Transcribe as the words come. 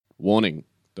Warning,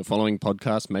 the following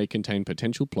podcast may contain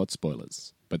potential plot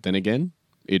spoilers, but then again,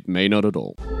 it may not at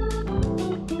all.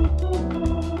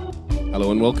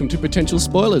 Hello and welcome to Potential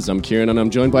Spoilers. I'm Kieran and I'm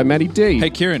joined by Maddie D.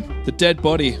 Hey Kieran, the dead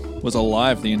body was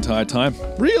alive the entire time.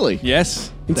 Really?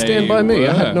 Yes. And Stand By Me,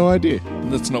 I had no idea.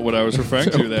 That's not what I was referring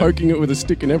to there. Poking it with a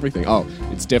stick and everything. Oh,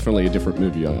 it's definitely a different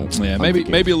movie.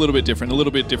 Maybe a little bit different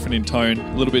in tone,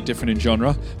 a little bit different in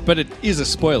genre, but it is a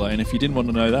spoiler, and if you didn't want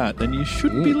to know that, then you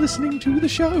shouldn't be listening to the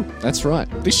show. That's right.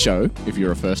 This show, if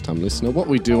you're a first-time listener, what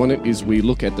we do on it is we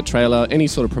look at the trailer, any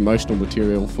sort of promotional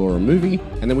material for a movie,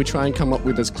 and then we try and come up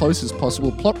with as close as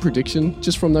possible plot prediction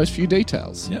just from those few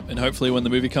details. Yep, and hopefully when the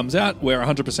movie comes out, we're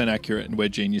 100% accurate and we're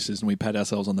geniuses and we pat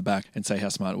ourselves on the back and say how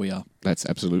smart we are. That's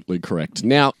absolutely correct.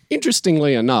 Now,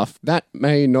 interestingly enough, that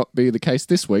may not be the case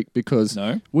this week because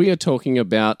we are talking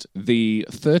about the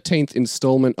 13th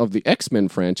installment of the X-Men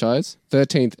franchise,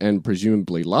 13th and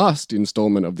presumably last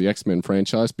installment of the X-Men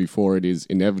franchise before it is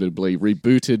inevitably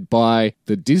rebooted by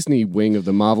the Disney wing of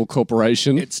the Marvel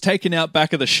Corporation. It's taken out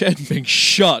back of the shed and being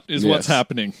shot is what's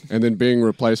happening. And then being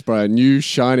replaced by a new,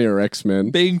 shinier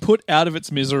X-Men. Being put out of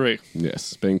its misery.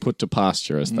 Yes, being put to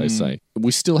pasture, as they say.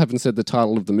 We still haven't said the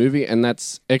title of the movie, and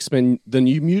that's X-Men The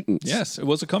New Mutants. Yes, it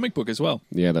was a comic book as well.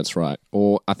 Yeah, that's right.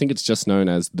 Or I think it's just known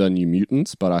as The New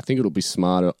Mutants, but I think it'll be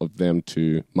smarter of them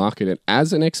to market it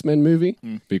as an X-Men movie,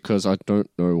 because I don't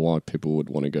know why people would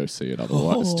want to go see it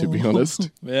otherwise, to be honest.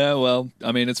 Yeah, well,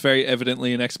 I mean, it's very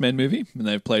evidently an X-Men movie, and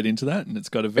they've played into that, and it's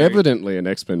got a very... Evidently an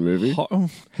X-Men movie?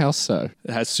 How so?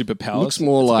 It has superpowers. Looks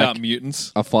more like about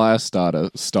mutants. A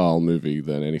Firestarter-style movie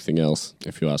than anything else,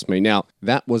 if you ask me. Now,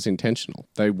 that was intentional.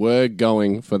 They were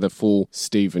going for the full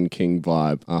Stephen King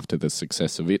vibe after the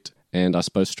success of it, and I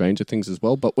suppose Stranger Things as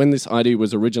well. But when this idea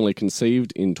was originally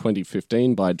conceived in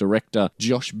 2015 by director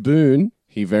Josh Boone,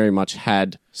 he very much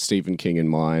had Stephen King in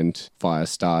mind,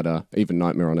 Firestarter, even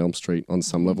Nightmare on Elm Street on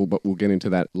some level, but we'll get into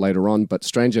that later on. But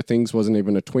Stranger Things wasn't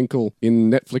even a twinkle in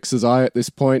Netflix's eye at this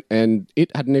point, and it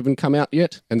hadn't even come out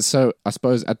yet. And so I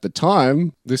suppose at the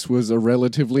time, this was a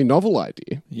relatively novel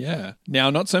idea. Yeah. Now,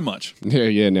 not so much.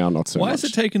 Yeah, now not so much. Why has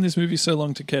it taken this movie so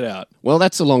long to get out? Well,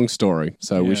 that's a long story,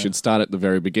 so we should start at the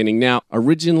very beginning. Now,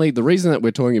 originally, the reason that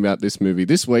we're talking about this movie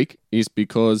this week is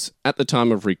because at the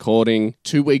time of recording,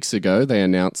 2 weeks ago, they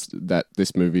announced that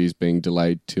this movie is being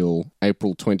delayed till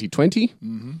April 2020.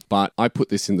 But I put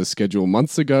this in the schedule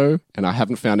months ago and I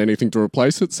haven't found anything to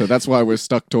replace it. So that's why we're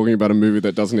stuck talking about a movie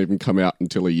that doesn't even come out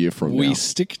until a year from now. We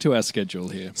stick to our schedule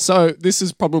here. So this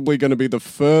is probably going to be the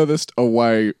furthest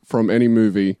away from any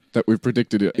movie that we've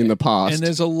predicted in the past. And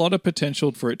there's a lot of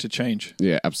potential for it to change.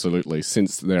 Yeah, absolutely.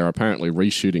 Since they're apparently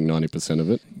reshooting 90% of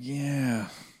it. Yeah.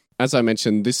 As I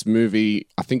mentioned, this movie,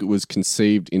 I think it was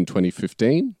conceived in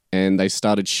 2015. And they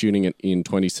started shooting it in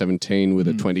 2017 with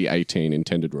a 2018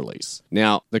 intended release.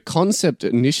 Now, the concept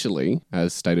initially,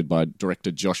 as stated by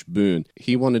director Josh Boone,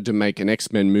 he wanted to make an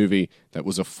X-Men movie that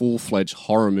was a full-fledged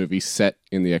horror movie set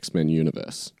in the X-Men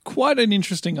universe. Quite an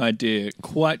interesting idea,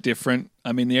 quite different.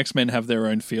 I mean, the X-Men have their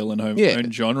own feel and own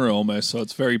genre almost, so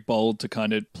it's very bold to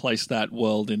kind of place that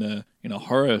world in a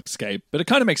horror scape. But it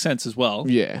kind of makes sense as well.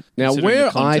 Yeah. Now,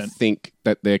 where I think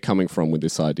that they're coming from with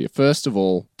this idea, first of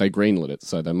all, they greenlit it,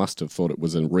 so they must have thought it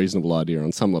was a reasonable idea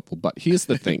on some level. But here's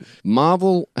the thing.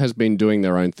 Marvel has been doing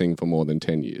their own thing for more than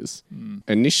 10 years.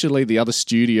 Initially, the other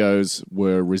studios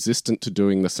were resistant to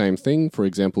doing the same thing. For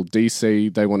example,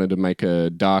 DC, they wanted to make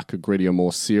a darker, grittier,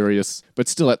 more serious, but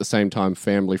still at the same time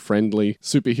family-friendly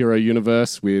superhero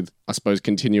universe with, I suppose,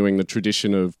 continuing the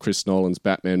tradition of Chris Nolan's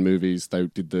Batman movies. They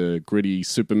did the gritty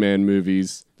Superman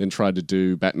movies, then tried to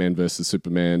do Batman versus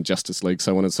Superman, Justice League,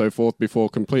 so on and so forth before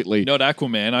completely... Not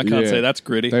Aquaman, I can't say that's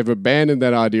gritty. They've abandoned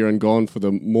that idea and gone for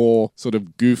the more sort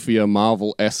of goofier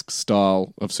Marvel-esque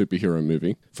style of superhero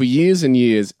movie. For years and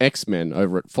years, X-Men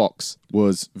over at Fox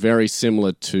was very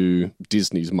similar to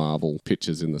Disney's Marvel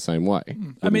pictures in the same way.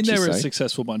 I mean, they were a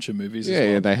successful bunch of movies as well.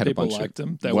 Yeah, they had People a bunch liked of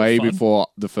them. They way were fun. Before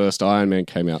the first Iron Man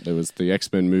came out, there was the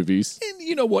X-Men movies. And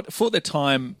you know what? For the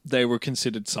time, they were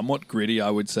considered somewhat gritty,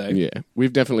 I would say. Yeah.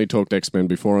 We've definitely talked X-Men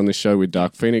before on this show with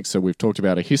Dark Phoenix, so we've talked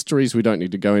about our histories. We don't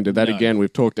need to go into that again.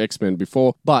 We've talked X-Men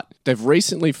before, but they've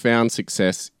recently found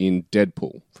success in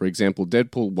Deadpool. For example,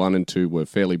 Deadpool 1 and 2 were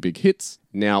fairly big hits,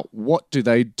 Now, what do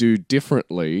they do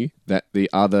differently that the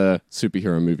other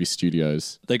superhero movie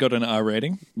studios? They got an R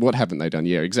rating. What haven't they done?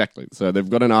 Yeah, exactly. So they've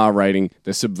got an R rating.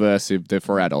 They're subversive. They're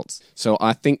for adults. So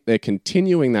I think they're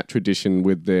continuing that tradition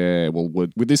with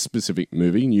with this specific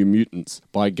movie, New Mutants,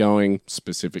 by going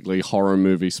specifically horror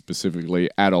movie, specifically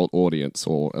adult audience,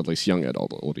 or at least young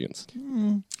adult audience.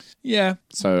 Yeah.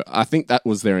 So I think that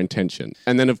was their intention.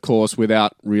 And then, of course,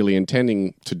 without really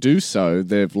intending to do so,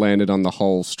 they've landed on the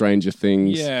whole Stranger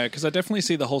Things. Yeah, because I definitely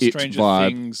see the whole Stranger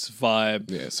Things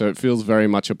vibe. Yeah, so it feels very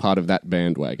much a part of that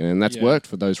bandwagon. And that's worked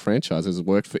for those franchises. It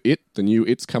worked for It. The new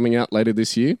It's coming out later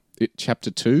this year. It Chapter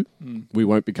 2. We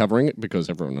won't be covering it because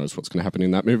everyone knows what's going to happen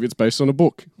in that movie. It's based on a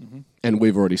book. And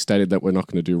we've already stated that we're not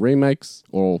going to do remakes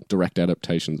or direct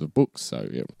adaptations of books. So,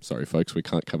 yeah, sorry, folks, we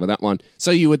can't cover that one.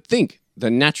 So you would think the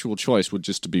natural choice would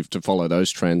just be to follow those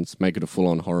trends, make it a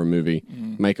full-on horror movie,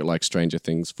 make it like Stranger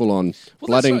Things, full-on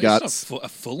blood and guts. It's not a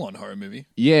full-on horror movie.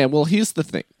 Yeah, well, here's the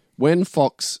thing. When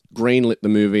Fox greenlit the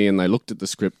movie and they looked at the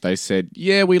script, they said,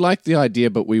 yeah, we like the idea,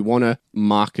 but we want to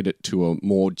market it to a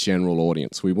more general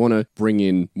audience. We want to bring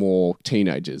in more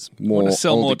teenagers, more want to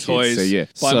sell more toys,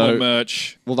 buy more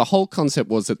merch. Well, the whole concept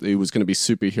was that it was going to be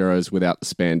superheroes without the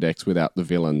spandex, without the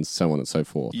villains, so on and so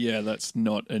forth. Yeah, that's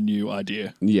not a new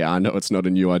idea. Yeah, I know it's not a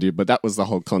new idea, but that was the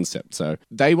whole concept. So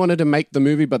they wanted to make the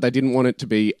movie, but they didn't want it to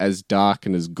be as dark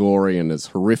and as gory and as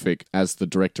horrific as the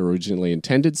director originally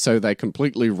intended, so they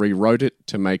completely rewrote it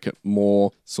to make it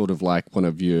more sort of like one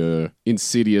of your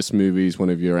Insidious movies, one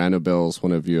of your Annabelles,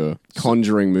 one of your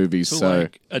Conjuring movies. So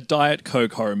like a Diet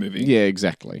Coke horror movie. Yeah,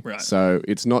 exactly. Right. So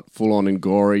it's not full on and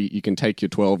gory. You can take your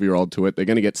 12-year-old to it. They're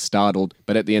going to get startled,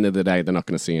 but at the end of the day, they're not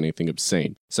going to see anything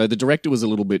obscene. So the director was a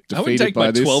little bit defeated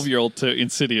by this. I would take my 12-year-old to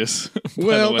Insidious.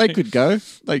 Well, they could go.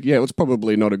 Yeah, it's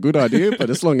probably not a good idea, but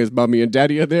as long as mummy and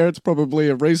daddy are there, it's probably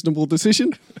a reasonable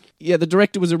decision. Yeah, the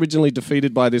director was originally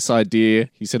defeated by this idea.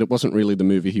 He said it wasn't really the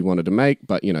movie he wanted to make,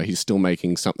 but, you know, he's still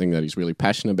making something that he's really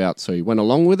passionate about, so he went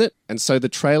along with it. And so the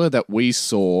trailer that we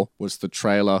saw was the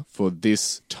trailer for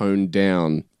this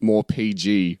toned-down, more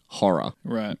PG horror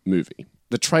movie.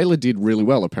 The trailer did really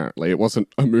well, apparently. It wasn't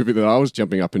a movie that I was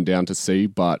jumping up and down to see,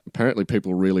 but apparently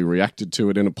people really reacted to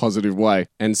it in a positive way.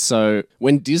 And so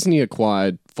when Disney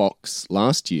acquired Fox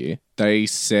last year, they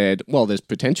said, well, there's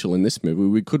potential in this movie.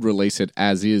 We could release it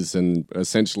as is and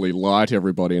essentially lie to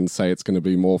everybody and say it's going to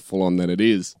be more full-on than it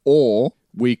is. Or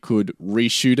we could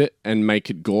reshoot it and make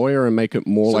it goyer and make it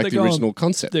more like the original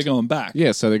concept. They're going back.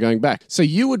 Yeah, so they're going back. So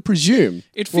you would presume...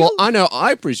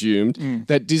 I presumed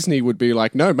that Disney would be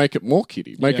like, no, make it more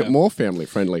kiddie. Make it more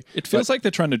family-friendly. It feels like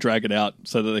they're trying to drag it out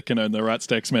so that they can own the rights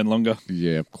to X-Men longer.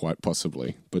 Yeah, quite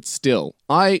possibly. But still,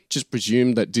 I just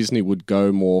presumed that Disney would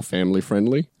go more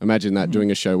family-friendly. Imagine that,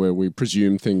 doing a show where we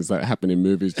presume things that happen in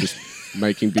movies, just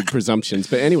making big presumptions.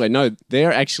 But anyway, no,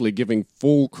 they're actually giving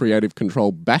full creative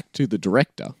control back to the director.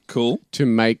 Cool. To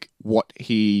make what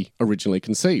he originally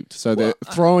conceived. So they're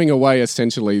throwing away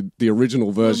essentially the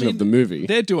original version of the movie.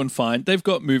 They're doing fine. They've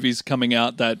got movies coming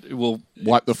out that will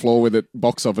wipe the floor with it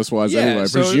box office wise anyway,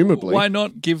 so presumably. Why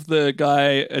not give the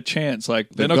guy a chance? Like,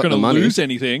 they're not going to lose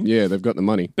anything. Yeah, they've got the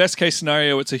money. Best case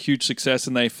scenario, it's a huge success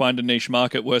and they find a niche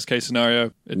market. Worst case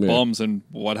scenario, it bombs and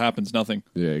what happens? Nothing.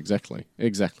 Yeah, exactly.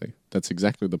 That's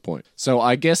exactly the point. So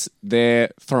I guess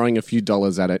they're throwing a few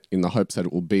dollars at it in the hopes that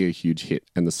it will be a huge hit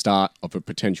and the start of a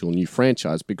potential new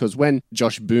franchise. Because when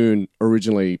Josh Boone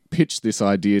originally pitched this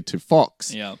idea to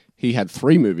Fox, he had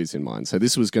 3 movies in mind. So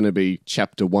this was going to be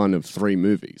chapter 1 of 3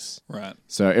 movies. Right.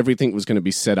 So everything was going to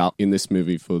be set up in this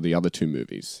movie for the other 2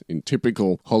 movies in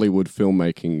typical Hollywood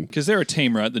filmmaking. Because they're a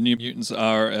team, right? The New Mutants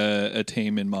are a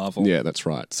team in Marvel. Yeah, that's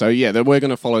right. So yeah, we're going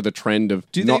to follow the trend of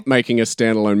not making a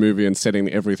standalone movie and setting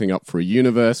everything up for a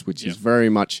universe, which is very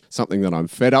much something that I'm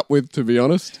fed up with, to be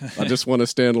honest. I just want a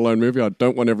standalone movie. I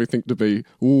don't want everything to be,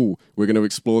 we're going to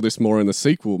explore this more in the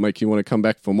sequel, make you want to come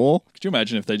back for more. Could you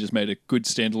imagine if they just made a good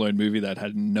standalone movie that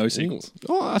had no sequels?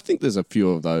 I think there's a few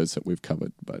of those that we've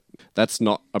covered, but that's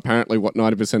not apparently what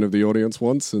 90% of the audience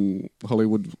wants, and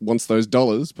Hollywood wants those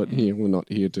dollars, but here we're not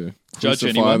here to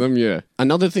crucify them. Yeah.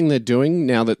 Another thing they're doing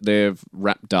now that they've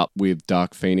wrapped up with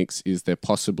Dark Phoenix is they're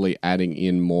possibly adding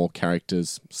in more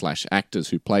characters/actors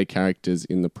who play characters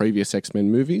in the previous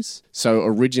X-Men movies. So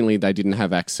originally they didn't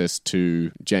have access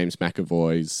to James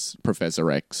McAvoy's Professor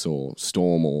X or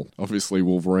Storm, or obviously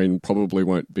Wolverine probably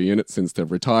won't be in it since they've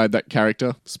retired that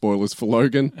character. Spoilers for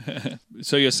Logan.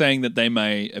 So you're saying that they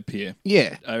may appear?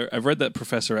 Yeah. I've read that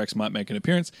Professor X might make an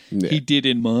appearance. Yeah. He did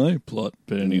in my plot,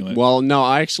 but anyway. Well, no,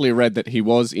 I actually read that he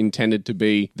was intended to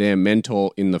be their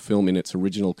mentor in the film in its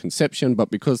original conception, but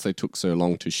because they took so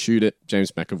long to shoot it,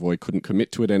 James McAvoy couldn't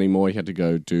commit to it anymore. He had to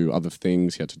go do other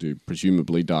things. He had to do,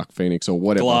 presumably, Dark Phoenix or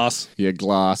whatever. Glass. Yeah,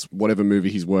 Glass, whatever movie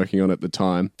he's working on at the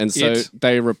time. And so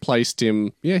they replaced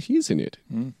him. Yeah, he's in it.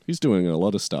 He's doing a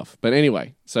lot of stuff. But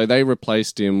anyway, so they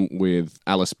replaced him with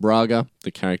Alice Braga,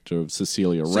 the character of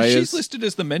Cecilia Reyes. So she's listed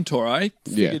as the mentor. I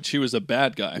figured she was a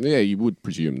bad guy. Yeah, you would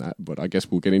presume that, but I guess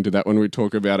we'll get into that when we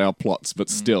talk about our plots. But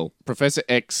still, Professor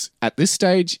X at this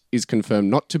stage is confirmed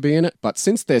not to be in it, but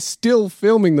since they're still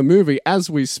filming the movie as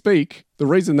we speak, the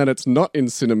reason that it's not in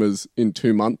cinemas in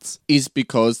 2 months is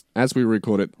because, as we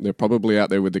record it, they're probably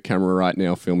out there with the camera right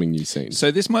now filming new scenes.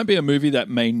 So this might be a movie that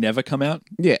may never come out?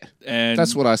 Yeah. And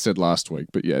that's what I said last week.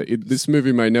 But yeah, this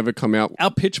movie may never come out.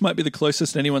 Our pitch might be the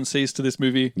closest anyone sees to this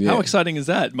movie. Yeah. How exciting is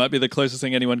that? It might be the closest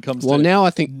thing anyone comes to. Well, now I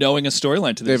think knowing a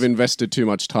storyline to this. They've invested too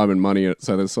much time and money in it,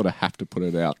 so they sort of have to put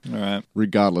it out. All right.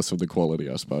 Regardless of the quality,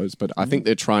 I suppose. But I think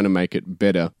they're trying to make it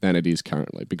better than it is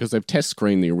currently because they've test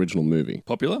screened the original movie.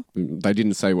 Popular? They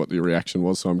didn't say what the reaction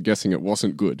was, so I'm guessing it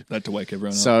wasn't good. They had to wake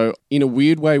everyone up. So, in a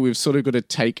weird way, we've sort of got to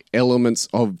take elements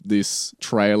of this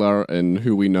trailer and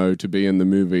who we know to be in the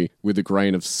movie with a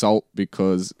grain of salt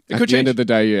because at the end of the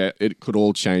day, it could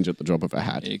all change at the drop of a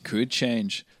hat. It could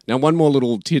change. Now, one more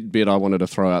little tidbit I wanted to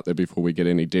throw out there before we get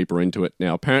any deeper into it.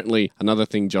 Now, apparently, another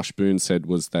thing Josh Boone said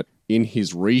was that in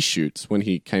his reshoots, when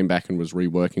he came back and was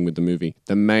reworking with the movie,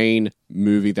 the main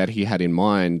movie that he had in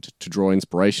mind to draw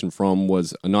inspiration from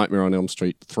was A Nightmare on Elm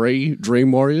Street 3,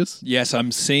 Dream Warriors. Yes,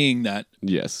 I'm seeing that.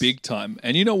 Yes. Big time.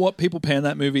 And you know what? People panned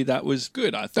that movie. That was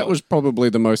good, I thought. That was probably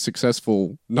the most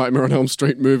successful Nightmare on Elm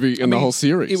Street movie in the whole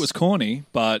series. It was corny,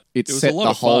 but it was set a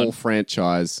lot of fun. the whole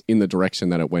franchise in the direction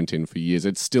that it went in for years.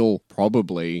 It's still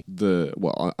probably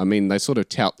they sort of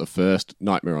tout the first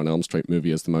Nightmare on Elm Street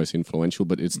movie as the most influential,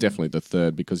 but it's definitely the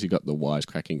third because you got the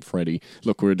wisecracking Freddy.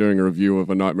 Look, we're doing a review of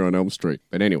A Nightmare on Elm Street.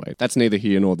 But anyway, that's neither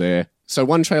here nor there. So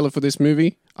one trailer for this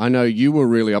movie. I know you were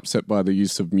really upset by the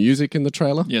use of music in the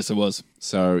trailer. Yes, it was.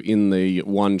 So in the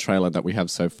one trailer that we have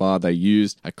so far, they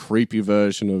used a creepy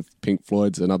version of Pink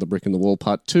Floyd's Another Brick in the Wall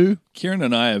Part 2. Kieran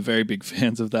and I are very big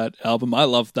fans of that album. I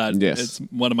love that. Yes. It's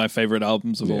one of my favorite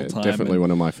albums of all time. Definitely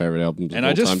one of my favorite albums of all time. And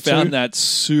I just found too. that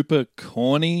super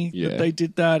corny that they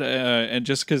did that. And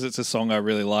just because it's a song I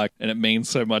really like and it means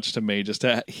so much to me, just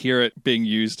to hear it being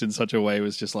used in such a way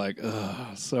was just like,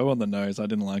 so on the nose. I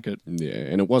didn't like it. Yeah,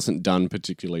 and it wasn't done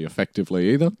particularly effectively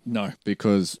either. No.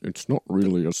 Because it's not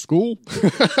really a school.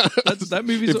 That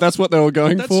movie's... If that's what they were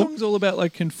going for. That song's all about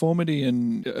like conformity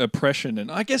and oppression.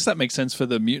 And I guess that makes sense for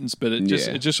the mutants, but it's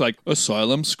just like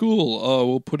asylum school. Oh,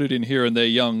 we'll put it in here and they're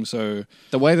young, so...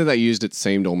 The way that they used it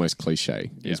seemed almost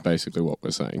cliche, is basically what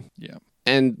we're saying. Yeah.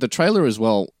 And the trailer as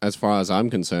well, as far as I'm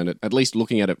concerned, at least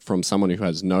looking at it from someone who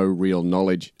has no real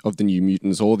knowledge of the New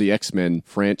Mutants or the X-Men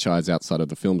franchise outside of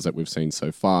the films that we've seen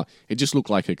so far, it just looked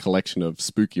like a collection of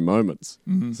spooky moments.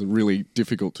 Mm-hmm. It's really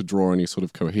difficult to draw any sort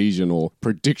of cohesion or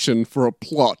prediction for a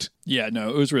plot. Yeah, no,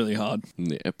 it was really hard.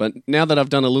 Yeah, but now that I've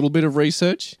done a little bit of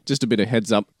research, just a bit of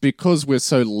heads up, because we're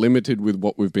so limited with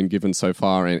what we've been given so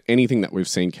far and anything that we've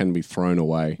seen can be thrown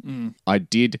away, I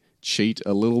did cheat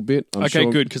a little bit.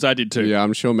 Good, because I did too. Yeah,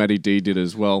 I'm sure Maddie D did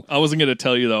as well. I wasn't going to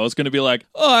tell you though. I was going to be like,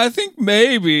 I think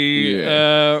maybe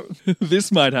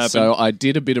this might happen. So I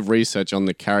did a bit of research on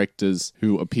the characters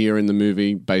who appear in the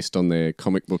movie based on their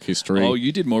comic book history. Oh,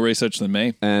 you did more research than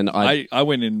me. And I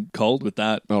went in cold with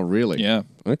that. Oh, really? Yeah.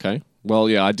 Okay. Well,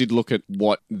 yeah, I did look at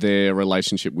what their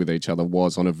relationship with each other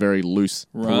was on a very loose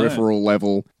peripheral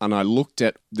level, and I looked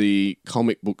at the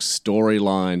comic book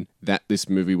storyline that this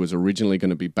movie was originally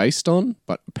going to be based on,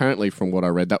 but apparently from what I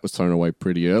read, that was thrown away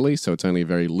pretty early, so it's only a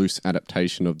very loose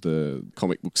adaptation of the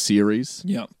comic book series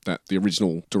that the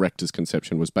original director's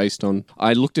conception was based on.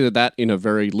 I looked at that in a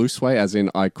very loose way, as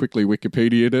in I quickly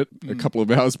Wikipedia'd it a couple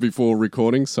of hours before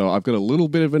recording, so I've got a little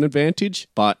bit of an advantage,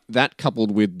 but that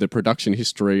coupled with the production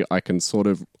history, I can sort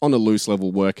of, on a loose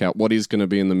level, work out what is going to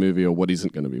be in the movie or what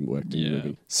isn't going to be worked in the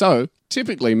movie. So,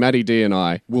 typically, Maddie D and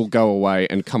I will go away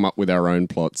and come up with our own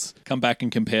plots. Come back and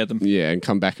compare them. Yeah, and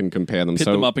come back and compare them. Pit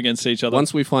them up against each other.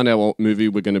 Once we find out what movie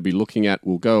we're going to be looking at,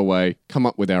 we'll go away, come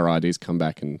up with our ideas, come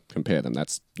back and compare them.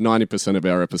 That's 90% of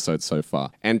our episodes so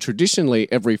far. And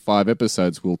traditionally, every 5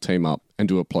 episodes, we'll team up and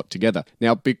do a plot together.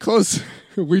 Now, because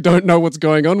we don't know what's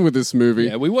going on with this movie.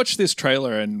 Yeah, we watched this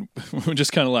trailer and we're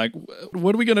just kind of like,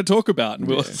 what are we going to talk about? And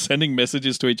we're sending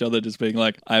messages to each other just being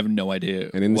like, I have no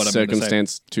idea. And in this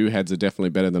circumstance, 2 heads are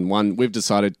definitely better than 1. We've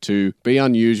decided to be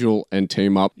unusual and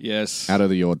team up out of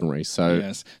the ordinary.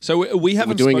 So, so we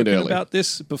haven't spoken about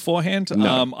this beforehand.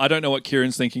 No. I don't know what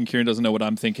Kieran's thinking. Kieran doesn't know what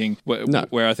I'm thinking,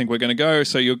 where I think we're going to go.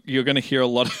 So you're going to hear a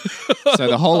lot of So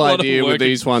the whole idea with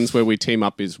these ones where we team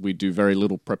up is we do very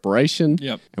little preparation.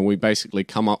 And we basically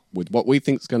come up with what we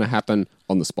think is going to happen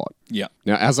on the spot.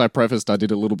 Now, as I prefaced, I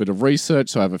did a little bit of research,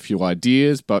 so I have a few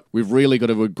ideas, but we've really got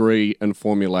to agree and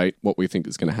formulate what we think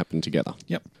is going to happen together.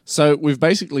 So we've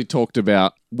basically talked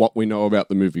about what we know about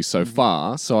the movie so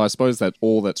far, so I suppose that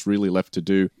all that's really left to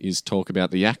do is talk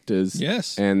about the actors.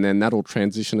 And then that'll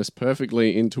transition us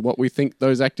perfectly into what we think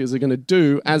those actors are going to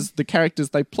do as the characters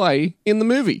they play in the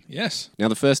movie. Now,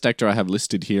 the first actor I have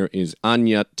listed here is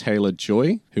Anya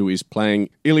Taylor-Joy, who is playing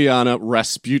Illyana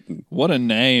Rasputin. What a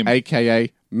name.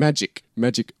 A.K.A. Magic.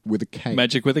 Magic with a K.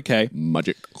 Magic with a K.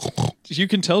 Magic. You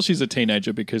can tell she's a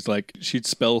teenager because, like, she'd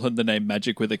spell the name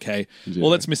Magic with a K. All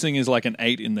that's missing is, like, an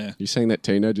 8 in there. You're saying that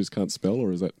teenagers can't spell,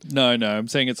 or is that... No, I'm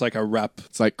saying it's like a rap.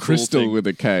 It's like Crystal with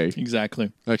a K.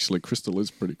 Exactly. Actually, Crystal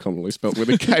is pretty commonly spelled with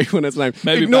a K when it's named.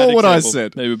 Maybe ignore what I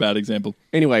said. Maybe a bad example.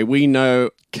 Anyway, we know...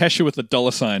 Kesha with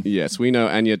the $sign. Yes, we know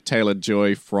Anya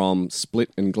Taylor-Joy from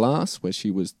Split and Glass, where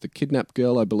she was the kidnapped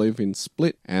girl, I believe, in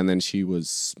Split. And then she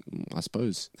was, I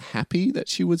suppose, happy that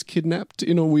she was kidnapped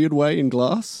in a weird way in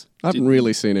Glass. I haven't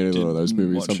really seen any of those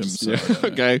movies.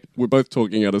 Okay, we're both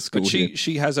talking out of school. But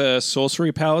she has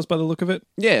sorcery powers by the look of it?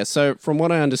 Yeah, so from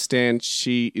what I understand,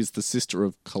 she is the sister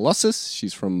of Colossus.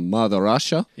 She's from Mother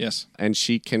Russia. Yes. And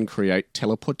she can create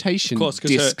teleportation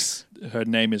discs. Her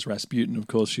name is Rasputin, of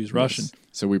course, she's Russian.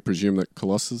 So we presume that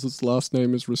Colossus's last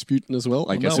name is Rasputin as well?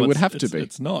 I guess it would have to be.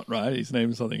 It's not, right? His name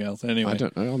is something else anyway. I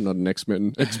don't know. I'm not an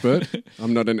expert.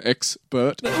 I'm not an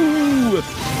expert. Ooh.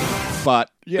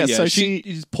 But so she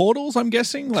is portals, I'm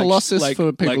guessing. Colossus,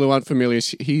 for people who aren't familiar,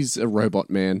 he's a robot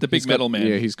man. The big metal man.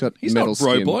 Yeah, he's got he's metal not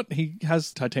skin. Robot. He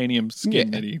has titanium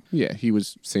skin. Yeah, he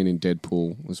was seen in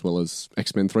Deadpool as well as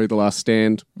X-Men 3: The Last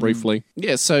Stand briefly.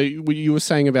 Yeah, so you were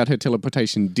saying about her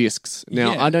teleportation discs.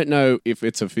 Now, I don't know if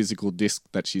it's a physical disc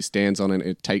that she stands on and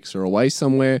it takes her away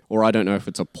somewhere, or I don't know if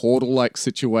it's a portal-like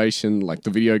situation, like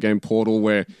the video game Portal,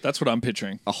 where that's what I'm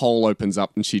picturing. A hole opens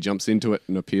up and she jumps into it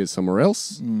and appears somewhere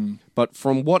else. But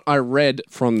from what I read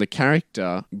from the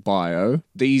character bio,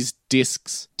 these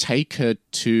discs take her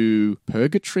to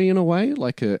purgatory in a way,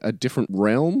 like a different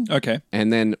realm. Okay.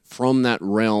 And then from that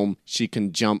realm, she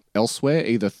can jump elsewhere,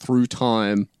 either through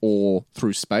time or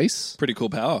through space. Pretty cool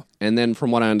power. And then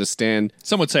from what I understand...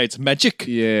 Some would say it's magic.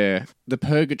 Yeah. The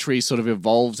purgatory sort of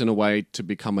evolves in a way to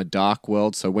become a dark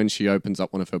world. So when she opens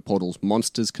up one of her portals,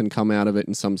 monsters can come out of it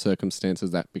in some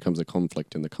circumstances. That becomes a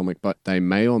conflict in the comic. But they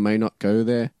may or may not go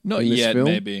there. Not yet,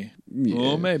 maybe. Yeah.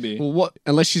 Or maybe. Well, what?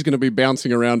 Unless she's going to be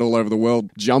bouncing around all over the world,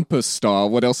 jumper style,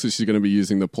 what else is she going to be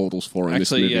using the portals for in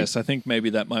this movie? Actually, yes. I think maybe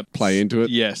that might... Play into it?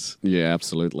 Yes. Yeah,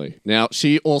 absolutely. Now,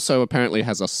 she also apparently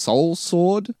has a soul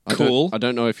sword. Cool. I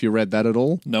don't know if you read that at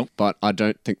all. Nope. But I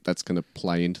don't think that's going to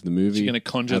play into the movie. She's going to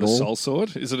conjure the soul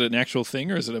sword? Is it an actual thing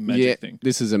or is it a magic thing?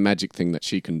 This is a magic thing that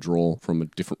she can draw from a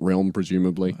different realm,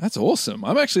 presumably. That's awesome.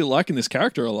 I'm actually liking this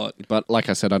character a lot. But like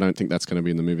I said, I don't think that's going to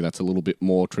be in the movie. That's a little bit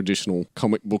more traditional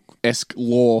comic book-esque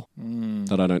lore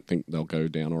that I don't think they'll go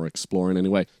down or explore in any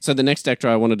way. So the next actor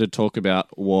I wanted to talk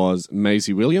about was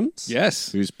Maisie Williams.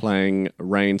 Yes. Who's playing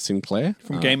Rain Sinclair.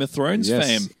 From Game of Thrones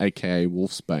fame. A.k.a.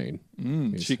 Wolfsbane.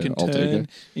 She can turn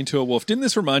into a wolf. Didn't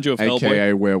this remind you of Hellboy?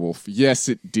 A.k.a. werewolf. Yes,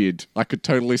 it did. I could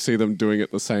totally see them doing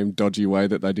it the same dodgy way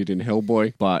that they did in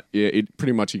Hellboy. But yeah, it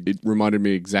pretty much it reminded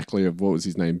me exactly of, what was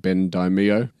his name? Ben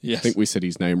Daimio. Yes. I think we said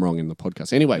his name wrong in the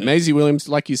podcast. Anyway, Maisie Williams,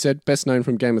 like you said, best known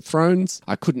from Game of Thrones.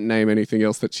 I couldn't name anything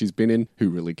else that she's been in. Who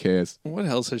really cares? What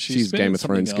else has she been in? She's Game of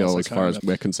Thrones girl as far as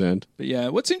we're concerned. But yeah,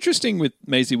 what's interesting with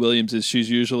Maisie Williams is she's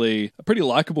usually a pretty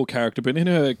likable character, but in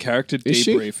her character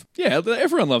debrief... Yeah,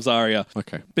 everyone loves Arya.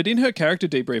 Okay. But in her character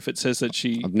debrief, it says that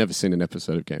she... I've never seen an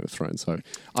episode of Game of Thrones, so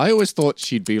I always thought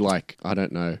she'd be like, I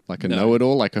don't know, like a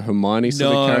know-it-all, like a Hermione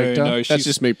sort of character. No, that's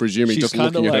just me presuming, just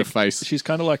looking at her face. She's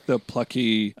kind of like the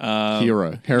plucky...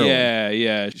 heroine.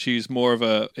 Yeah. She's more of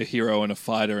a hero and a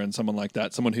fighter and someone like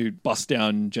that. Someone who busts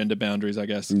down gender boundaries, I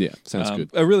guess. Yeah, sounds good.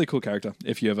 A really cool character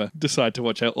if you ever decide to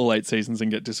watch all 8 seasons and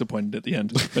get disappointed at the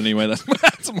end. But anyway,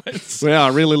 that's my... Well, I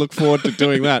really look forward to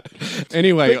doing that.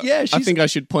 Anyway, I think I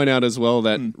should point out as well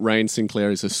that Rain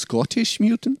Sinclair is a Scottish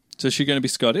mutant. So is she going to be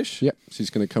Scottish? Yep,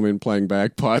 she's going to come in playing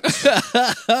bagpipes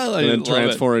and then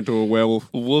transform into a werewolf.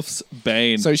 Wolf's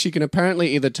bane. So she can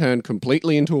apparently either turn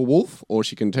completely into a wolf or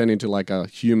she can turn into like a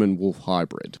human-wolf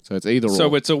hybrid. So it's either or.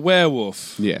 So it's a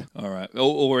werewolf. Yeah. All right.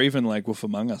 Or even like Wolf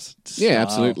Among Us. Yeah,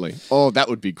 absolutely. Oh, that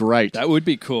would be great. That would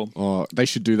be cool. Oh, they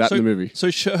should do that in the movie. So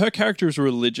her character is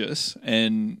religious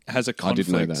and has a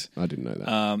conflict. I didn't know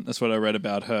that. That's what I read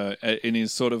about her. And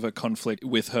is sort of a conflict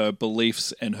with her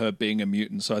beliefs and her being a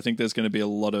mutant. So I think there's going to be a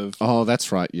lot of... Oh,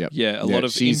 that's right. Yep. Yeah, a lot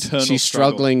of internal She's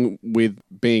struggle. struggling with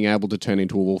being able to turn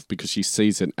into a wolf because she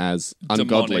sees it as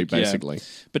ungodly, basically. Yeah.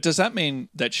 But does that mean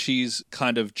that she's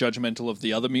kind of judgmental of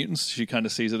the other mutants? She kind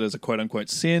of sees it as a quote-unquote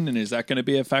sin, and is that going to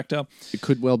be a factor? It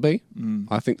could well be.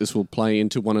 I think this will play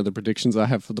into one of the predictions I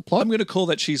have for the plot. I'm going to call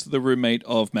that she's the roommate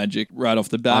of Magic right off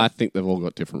the bat. I think they've all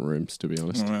got different rooms, to be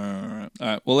honest. All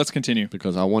right. Well, let's continue.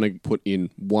 Because I want to put in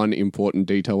one important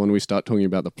detail when we start talking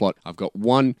about the plot. I've got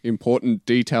one important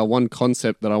detail, one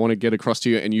concept that I want to get across to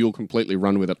you, and you'll completely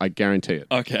run with it. I guarantee it.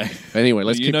 Okay. Anyway,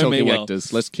 let's keep talking well.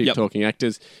 actors. Let's keep talking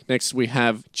actors. Next, we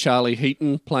have Charlie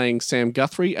Heaton playing Sam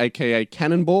Guthrie, a.k.a.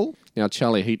 Cannonball. Now,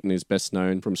 Charlie Heaton is best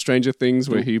known from Stranger Things,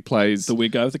 where he plays... The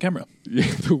weird guy with the camera.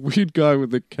 Yeah, the weird guy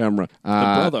with the camera. The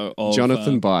brother of...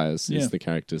 Jonathan Byers is the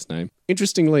character's name.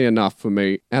 Interestingly enough for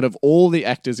me, out of all the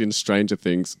actors in Stranger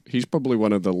Things, he's probably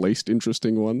one of the least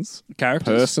interesting ones.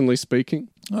 Characters? Personally speaking.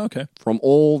 Oh, okay. From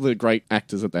all the great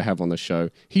actors that they have on the show.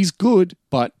 He's good,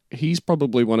 but he's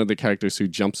probably one of the characters who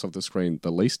jumps off the screen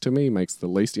the least to me, makes the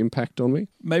least impact on me.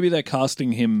 Maybe they're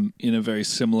casting him in a very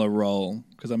similar role.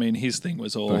 Because, I mean, his thing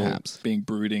was all being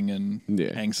brooding and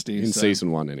angsty. In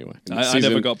season 1, anyway. I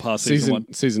never got past season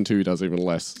 1. Season 2 does even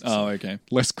less. Oh, okay.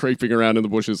 Less creeping around in the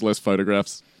bushes, less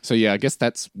photographs. So, yeah, I guess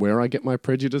that's where I get my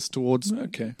prejudice towards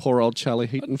poor old Charlie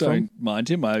Heaton from. Don't mind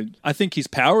him. I think his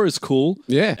power is cool.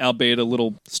 Yeah. Albeit a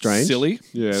little strange. Silly.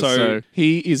 Yeah, so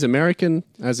he is American,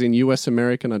 as in US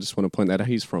American. I just want to point that out.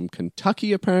 He's from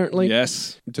Kentucky, apparently.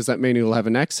 Yes. Does that mean he'll have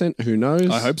an accent? Who knows?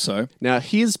 I hope so. Now,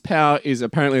 his power is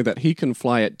apparently that he can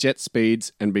fly at jet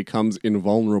speeds and becomes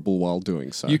invulnerable while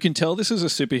doing so. You can tell this is a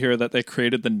superhero that they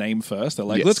created the name first. They're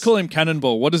like, let's call him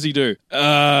Cannonball. What does he do?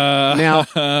 Now,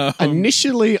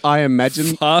 initially, I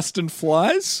imagine... Fast and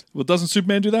flies? Well, doesn't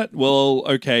Superman do that? Well,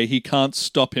 okay, he can't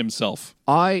stop himself.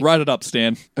 Write it up,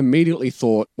 Stan. Immediately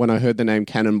thought, when I heard the name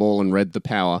Cannonball and read the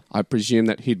power, I presume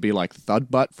that he'd be like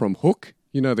Thudbutt from Hook.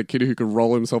 You know, the kid who could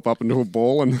roll himself up into a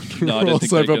ball and no, I don't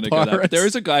think they're going to go that. But there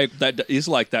is a guy that is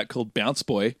like that called Bounce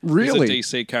Boy. Really?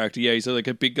 He's a DC character. Yeah, he's like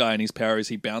a big guy and his power is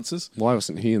he bounces. Why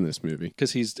wasn't he in this movie?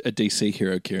 Because he's a DC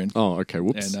hero, Kieran. Oh, okay.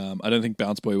 Whoops. And I don't think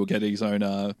Bounce Boy will get his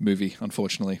own movie,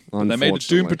 unfortunately. They made a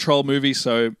Doom Patrol movie,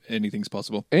 so anything's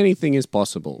possible. Anything is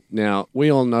possible. Now, we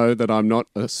all know that I'm not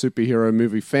a superhero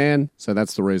movie fan, so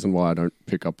that's the reason why I don't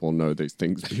pick up or know these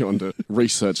things beyond a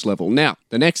research level. Now,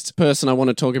 the next person I want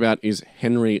to talk about is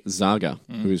Henry Zaga.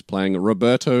 Who is playing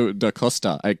Roberto da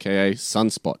Costa, a.k.a.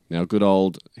 Sunspot. Now, good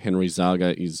old Henry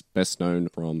Zaga is best known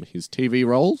from his TV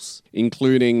roles,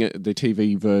 including the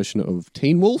TV version of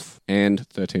Teen Wolf and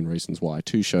 13 Reasons Why,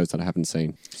 2 shows that I haven't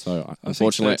seen. So,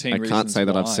 unfortunately, I can't say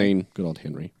that I've seen good old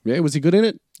Henry. Yeah, was he good in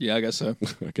it? Yeah, I guess so.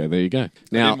 Okay, there you go.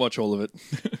 Now, I didn't watch all of it.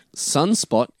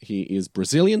 Sunspot, he is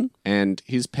Brazilian, and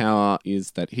his power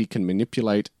is that he can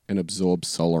manipulate and absorb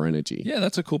solar energy. Yeah,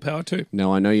 that's a cool power too.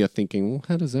 Now, I know you're thinking, well,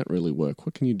 how does that really work?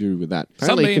 What can you do with that?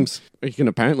 Sunbeams. He can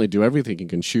apparently do everything. He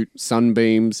can shoot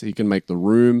sunbeams. He can make the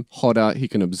room hotter. He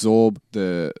can absorb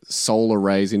the solar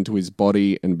rays into his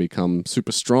body and become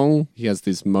super strong. He has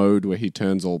this mode where he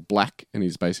turns all black and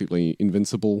he's basically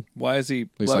invincible. Why is he?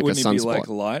 He's like wouldn't a he sunspot. be like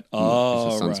light? Oh,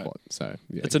 he's a sunspot. Right. So,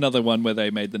 yeah. It's another one where they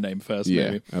made the name first.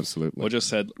 Yeah, maybe. Absolutely. Or just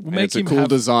said, it's a cool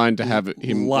design to have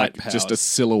him like just a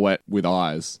silhouette with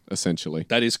eyes, essentially.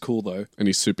 That is cool, though. And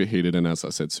he's superheated and, as I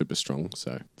said, super strong.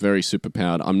 So, very super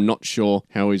powered. I'm not sure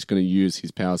how he's going to use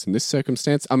his powers in this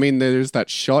circumstance. I mean, there's that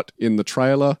shot in the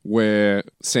trailer where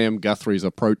Sam Guthrie's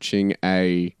approaching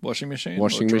a washing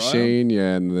machine.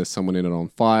 Yeah, and there's someone in it on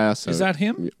fire. So is that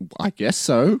him? I guess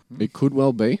so. It could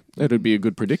well be. That would be a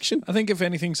good prediction. I think if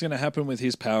anything's going to happen with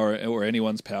his power or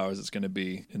anyone's powers, it's going to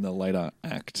be in the later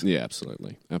act. Yeah,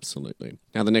 absolutely. Absolutely.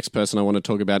 Now, the next person I want to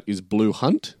talk about is Blue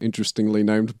Hunt. Interestingly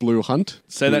named Blue Hunt.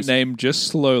 Say that name just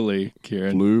slowly,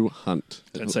 Kieran. Blue Hunt.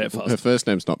 Don't say it fast. Her first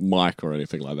name's not Mike or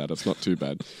anything like that. It's not too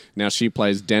bad. Now, she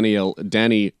plays Danny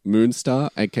Moonstar,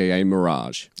 a.k.a.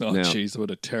 Mirage. Oh, jeez,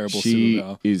 what a terrible superpower.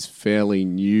 superpower. She is fairly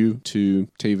new to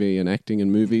TV and acting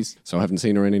and movies, so I haven't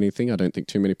seen her in anything. I don't think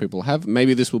too many people have.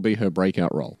 Maybe this will be her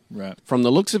breakout role. Right. From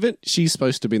the looks of it, she's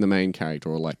supposed to be the main character,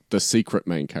 or like the secret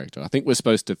main character. I think we're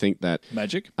supposed to think that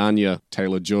Magic? Anya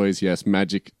Taylor-Joy's, yes,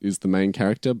 Magic is the main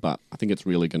character, but I think it's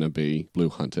really going to be Blue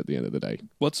Hunt at the end of the day.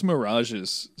 What's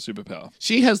Mirage's superpower?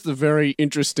 She has the very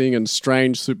interesting and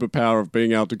strange superpower of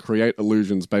being able to create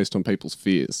illusions based on people's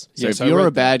fears. So yes, if you're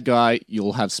a bad guy,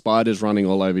 you'll have spiders running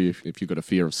all over you. If you've got a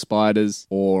fear of spiders,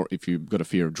 or if you've got a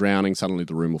fear of drowning, suddenly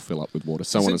the room will fill up with water,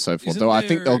 so on and so forth. Though I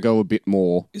think they'll go a bit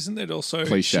more Isn't it also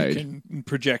cliched. She can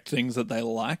project things that they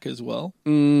like as well?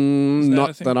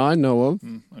 Not that I know of.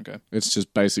 Okay. It's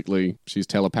just basically she's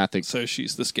telepathic. So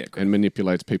she's the Scarecrow. And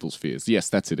manipulates people's fears. Yes,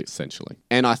 that's it essentially.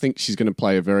 And I think she's going to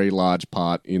play a very large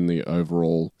part in the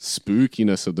overall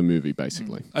spookiness of the movie,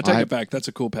 basically. I take it back. That's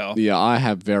a cool power. Yeah, I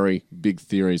have very big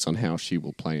theories on how she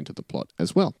will play into the plot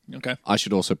as well. Okay. I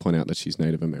should also point out that she's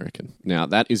Native American. Now,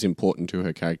 that is important to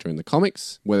her character in the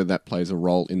comics. Whether that plays a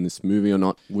role in this movie or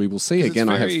not, we will see. Again,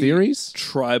 I have theories.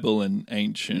 Tribal and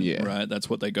ancient, right? That's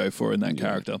what they go for in that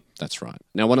character. That's right.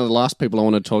 Now, one of the last people I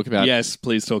want to talk about yes,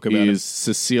 please talk about is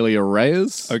Cecilia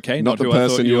Reyes. Okay, not the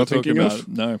person you're thinking of.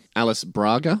 No. Alice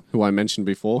Braga, who I mentioned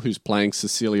before, who's playing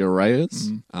Cecilia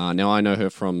Reyes. Now, I know her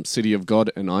from City of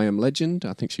God and I Am Legend.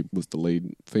 I think she was the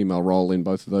lead female role in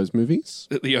both of those movies.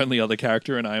 The only other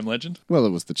character in I Am Legend? Well,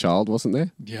 it was the child, wasn't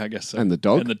there? Yeah, I guess so. And the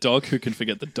dog. And the dog. Who can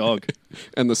forget the dog?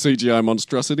 And the CGI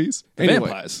monstrosities.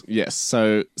 Vampires. Yes.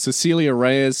 So Cecilia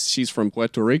Reyes, she's from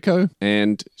Puerto Rico,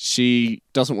 and she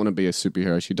doesn't want to be a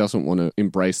superhero. She doesn't want to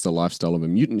embrace the lifestyle of a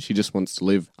mutant. She just wants to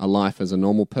live a life as a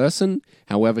normal person.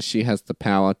 However, she has the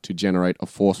power to generate a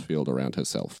force field around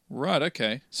herself. Right,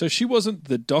 okay. So she wasn't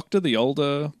the doctor, the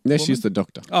older Yeah, woman? she's the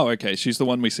doctor. Oh, okay. She's the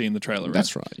one we see in the trailer, right?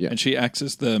 That's right, yeah. And she acts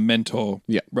as the mentor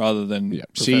rather than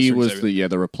Professor She was Xavier.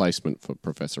 the replacement for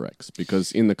Professor X,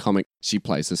 because in the comic, she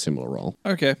plays a similar role.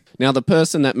 Okay. Now, the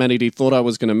person that Matty D thought I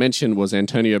was going to mention was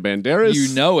Antonio Banderas.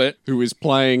 You know it. Who is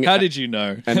playing... How did you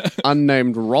know? an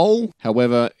unnamed role.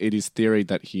 However, it is theory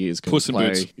that he is going to play...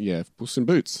 Puss in Boots. Yeah, Puss in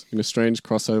Boots, in a strange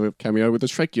crossover cameo with the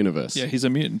Shrek universe. Yeah, he's a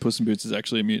mutant. Puss in Boots is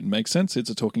actually a mutant. Makes sense. It's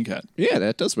a talking cat. Yeah,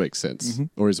 that does make sense.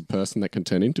 Or is a person that can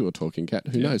turn into a talking cat.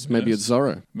 Who knows? Maybe it's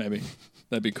Zorro. Maybe.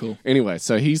 That'd be cool. Anyway,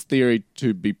 so he's theory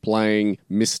to be playing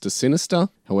Mr. Sinister.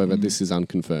 However, this is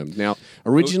unconfirmed. Now,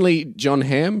 originally, John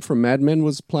Hamm from Mad Men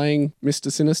was playing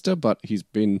Mr. Sinister, but he's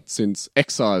been since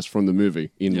excised from the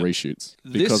movie in reshoots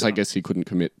because I guess he couldn't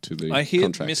commit to the I hear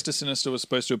contract. Mr. Sinister was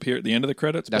supposed to appear at the end of the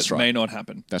credits, That's but right. may not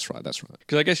happen. That's right, that's right.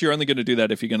 Because I guess you're only going to do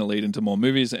that if you're going to lead into more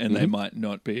movies, and they might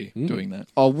not be doing that.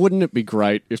 Oh, wouldn't it be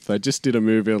great if they just did a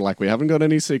movie like, we haven't got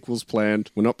any sequels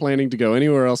planned, we're not planning to go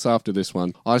anywhere else after this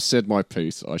one, I've said my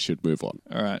piece, I should move on.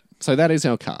 All right. So that is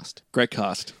our cast. Great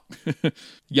cast.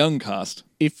 Young cast.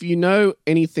 If you know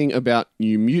anything about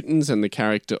New Mutants and the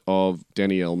character of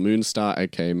Danielle Moonstar,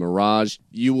 aka Mirage,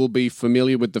 you will be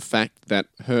familiar with the fact that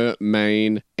her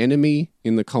main enemy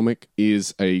in the comic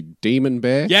is a demon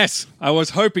bear. Yes, I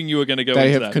was hoping you were going to go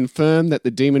They into have that. confirmed that the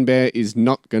demon bear is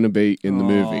not going to be in the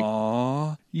movie.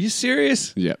 Aww. You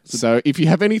serious? Yeah. So if you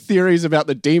have any theories about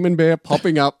the demon bear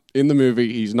popping up in the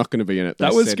movie, he's not going to be in it.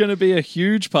 That was going to be a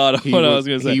huge part of what I was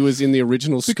going to say. He was in the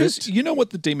original because script. you know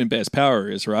what the demon bear's power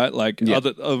is, right? Like,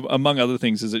 among other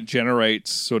things, is it generates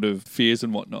sort of fears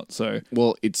and whatnot. So,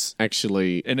 well, it's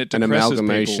actually and it an depresses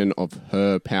amalgamation of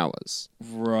her powers.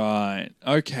 Right.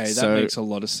 Okay, that makes a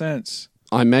lot of sense.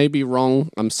 I may be wrong.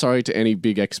 I'm sorry to any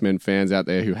big X-Men fans out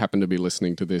there who happen to be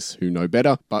listening to this who know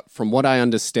better. But from what I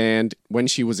understand, when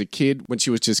she was a kid, when she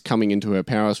was just coming into her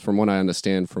powers, from what I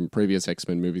understand from previous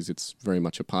X-Men movies, it's very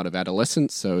much a part of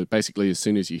adolescence. So basically, as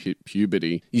soon as you hit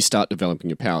puberty, you start developing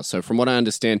your powers. So from what I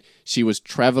understand, she was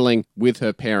traveling with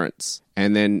her parents,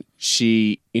 and then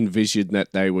she envisioned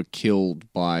that they were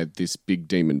killed by this big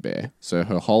demon bear. So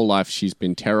her whole life, she's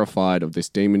been terrified of this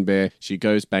demon bear. She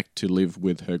goes back to live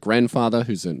with her grandfather,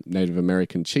 who's a Native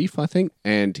American chief, I think.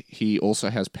 And he also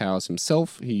has powers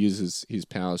himself. He uses his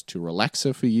powers to relax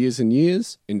her for years and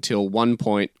years, until one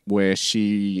point where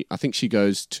I think she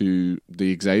goes to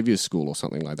the Xavier School or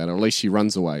something like that. Or at least she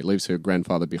runs away, leaves her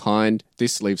grandfather behind.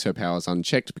 This leaves her powers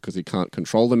unchecked because he can't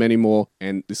control them anymore.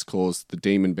 And this caused the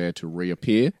demon bear to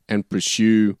reappear and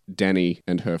pursue Danny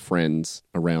and her friends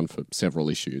around for several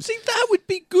issues. See, that would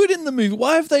be good in the movie.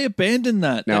 Why have they abandoned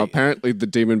that? Now, apparently the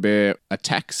demon bear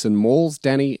attacks and mauls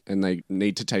Danny, and they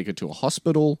need to take her to a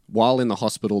hospital. While in the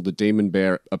hospital, the demon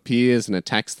bear appears and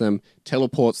attacks them,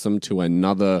 teleports them to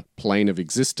another plane of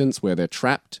existence where they're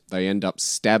trapped. They end up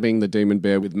stabbing the demon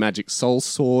bear with Magic Soul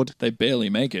Sword. They barely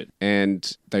make it.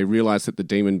 And they realize that the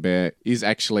demon bear is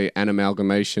actually an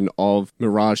amalgamation of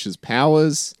Mirage's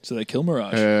powers. So they kill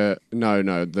Mirage?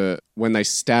 No. When they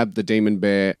stab the demon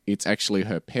bear, it's actually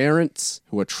her parents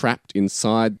who are trapped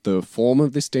inside the form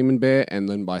of this demon bear, and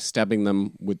then by stabbing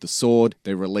them with the sword,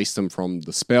 they release them from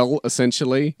the spell,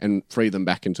 essentially, and free them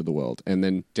back into the world. And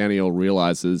then Danielle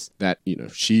realizes that,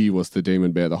 she was the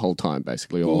demon bear the whole time,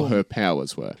 basically, or her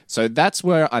powers were. So that's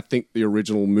where I think the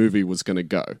original movie was going to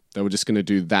go. They were just going to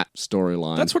do that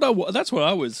storyline. That's what I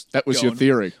was. That was your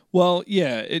theory. Well,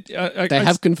 yeah. They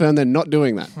have confirmed they're not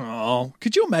doing that. Oh,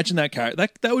 could you imagine that character?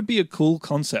 That would be a cool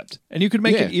concept. And you could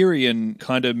make it eerie and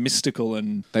kind of mystical.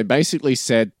 And they basically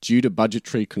said, due to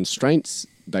budgetary constraints,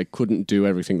 they couldn't do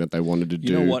everything that they wanted to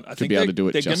do. You know what? I think be able to do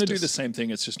it they're justice. going to do the same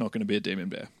thing. It's just not going to be a demon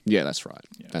bear. Yeah, that's right.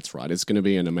 Yeah. That's right. It's going to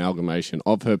be an amalgamation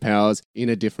of her powers in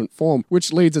a different form,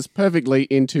 which leads us perfectly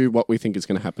into what we think is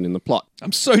going to happen in the plot.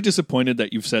 I'm so disappointed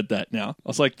that you've said that now. I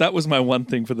was like, that was my one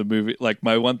thing for the movie, like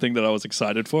my one thing that I was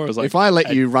excited for. I was like, if I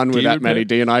let you run with that, Matty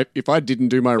D, and if I didn't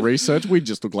do my research, we'd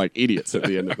just look like idiots at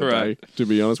the end of the day, to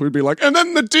be honest. We'd be like, and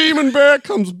then the demon bear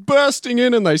comes bursting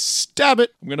in and they stab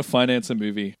it. I'm going to finance a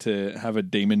movie to have a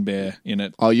demon bear in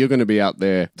it. Oh, you're going to be out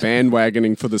there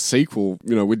bandwagoning for the sequel,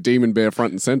 with Demon Bear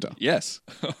front and center. Yes.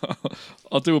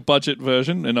 I'll do a budget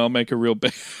version and I'll make a real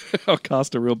bear. I'll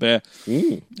cast a real bear.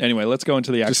 Anyway, let's go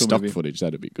into the actual stock movie. Footage,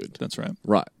 that'd be good. That's right.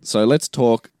 Right. So let's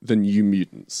talk the New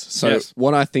Mutants. So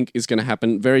what I think is going to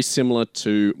happen, very similar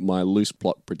to my loose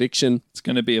plot prediction. It's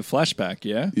going to be a flashback,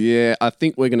 yeah? Yeah, I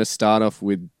think we're going to start off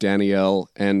with Danielle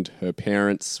and her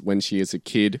parents when she is a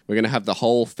kid. We're going to have the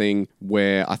whole thing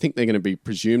where I think they're going to be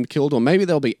presumed killed, or maybe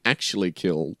they'll be actually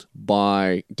killed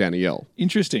by Danielle.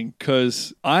 Interesting,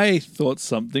 because I thought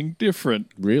something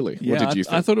different. Really? Yeah, what did you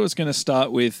think? I thought it was going to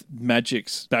start with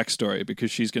Magic's backstory,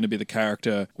 because she's going to be the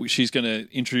character. She's going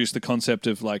to introduce the concept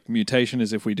of like mutation,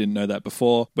 as if we didn't know that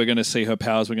before. We're going to see her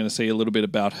powers. We're going to see a little bit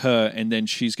about her, and then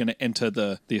she's going to enter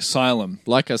the asylum.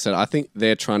 Like I said, I think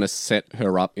they're trying to set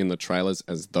her up in the trailers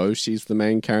as though she's the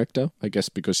main character. I guess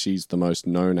because she's the most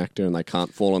known actor, and they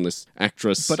can't fall on this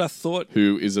actress. But I thought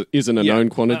who isn't a known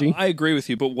quantity. I agree with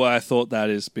you, but why I thought that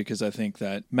is because I think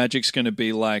that Magic's going to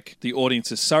be like the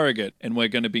audience's surrogate, and we're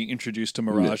going to be introduced to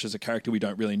Mirage as a character we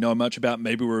don't really know much about.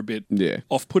 Maybe we're a bit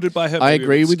off-putted by her. I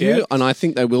agree with you, and I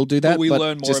think they will do that. But we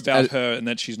learn more about her and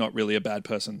that she's not really a bad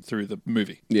person through the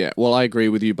movie. Yeah, well, I agree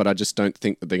with you, but I just don't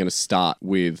think that they're going to start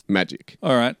with Magic.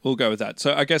 All right, we'll go with that.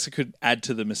 So I guess it could add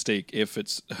to the mystique if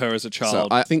it's her as a child. So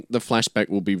I think the flashback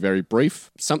will be very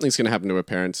brief. Something's going to happen to her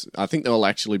parents. I think they'll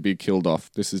actually be killed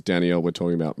off. This is Danielle we're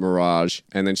talking about, Mirage,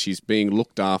 and then she's being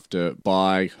looked after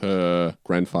by her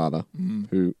grandfather,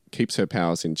 who keeps her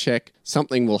powers in check.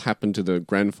 Something will happen to the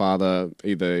grandfather.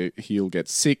 Either he'll get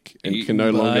sick and can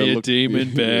no longer look...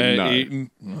 demon bear.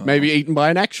 Maybe eaten by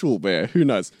an actual bear. Who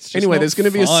knows? Anyway, there's going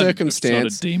to be a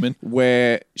circumstance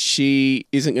where she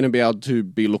isn't going to be able to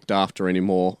be looked after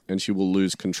anymore, and she will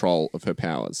lose control of her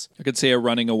powers. I could see her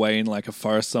running away in like a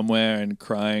forest somewhere and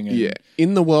crying. And... Yeah.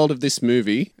 In the world of this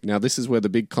movie, now this is where the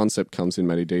big concept comes in,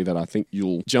 Matty D, that I think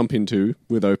you'll jump into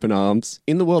with open arms.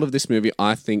 In the world of this movie,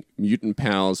 I think mutant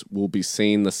powers will be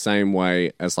seen the same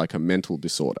way as like a mental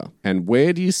disorder. And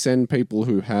where do you send people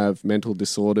who have mental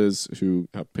disorders, who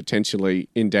are potentially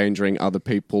endangering other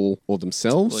people or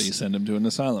themselves? Well, you send them to an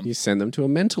asylum. You send them to a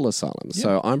mental asylum. Yeah.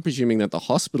 So I'm presuming that the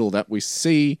hospital that we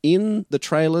see in the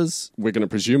trailers, we're going to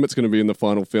presume it's going to be in the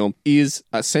final film, is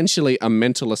essentially a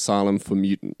mental asylum for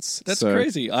mutants. That's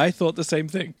crazy. I thought the same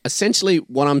thing. Essentially,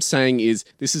 what I'm saying is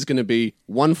this is going to be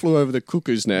One Flew Over the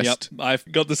Cuckoo's Nest. Yep,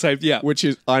 I've got the same, which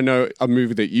is, I know, a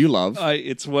movie that you love.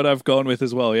 It's what I've gone with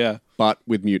as well, yeah. But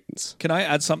with mutants. Can I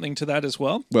add something to that as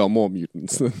well? Well, more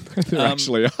mutants than there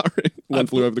actually are in One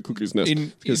Flew Over the Cuckoo's Nest.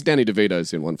 Because Danny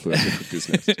DeVito's in One Flew Over the Cuckoo's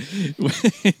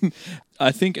Nest.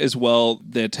 I think as well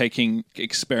they're taking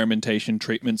experimentation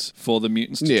treatments for the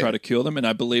mutants to try to cure them, and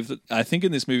I think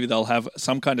in this movie they'll have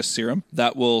some kind of serum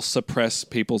that will suppress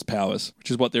people's powers,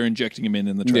 which is what they're injecting them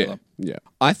in the trailer. Yeah.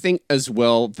 I think as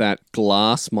well that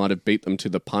Glass might have beat them to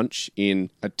the punch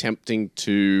in attempting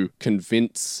to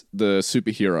convince the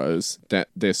superheroes that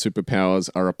their superpowers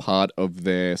are a part of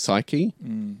their psyche,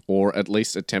 or at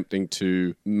least attempting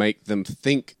to make them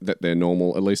think that they're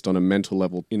normal, at least on a mental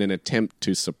level, in an attempt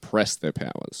to suppress their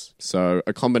powers. So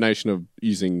a combination of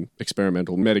using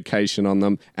experimental medication on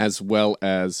them as well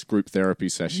as group therapy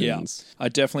sessions. Yeah, I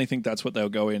definitely think that's what they'll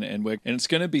go in, and it's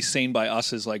going to be seen by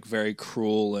us as like very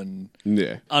cruel and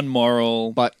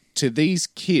unmoral. But to these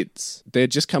kids, they're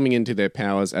just coming into their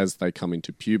powers as they come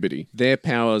into puberty. Their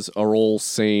powers are all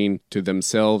seen to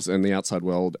themselves and the outside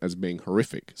world as being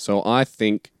horrific. So I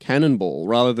think Cannonball,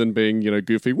 rather than being,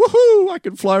 goofy, woohoo, I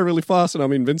can fly really fast and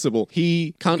I'm invincible,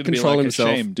 he can't control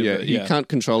himself. He can't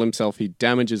control himself. He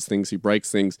damages things. He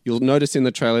breaks things. You'll notice in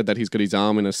the trailer that he's got his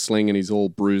arm in a sling and he's all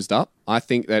bruised up. I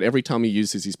think that every time he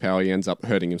uses his power, he ends up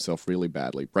hurting himself really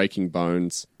badly, breaking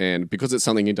bones. And because it's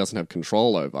something he doesn't have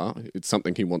control over, it's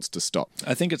something he wants to stop.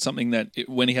 I think it's something that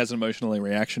when he has an emotional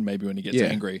reaction, maybe when he gets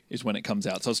angry, is when it comes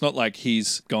out. So it's not like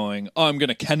he's going, oh, I'm going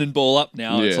to cannonball up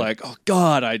now. Yeah. It's like, oh,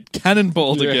 God, I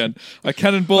cannonballed again. I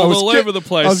cannonballed all over the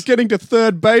place. I was getting to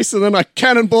third base and then I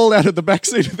cannonballed out of the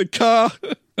backseat of the car.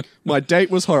 My date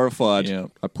was horrified. Yeah.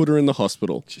 I put her in the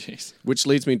hospital. Jeez. Which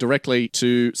leads me directly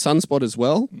to Sunspot as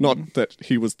well. Not that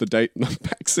he was the date in the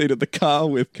backseat of the car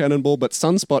with Cannonball, but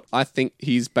Sunspot, I think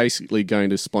he's basically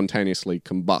going to spontaneously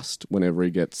combust whenever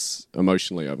he gets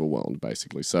emotionally overwhelmed,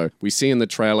 basically. So we see in the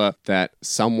trailer that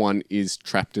someone is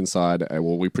trapped inside,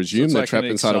 we presume they're trapped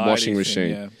inside a washing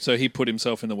machine. Yeah. So he put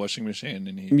himself in the washing machine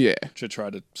and he should try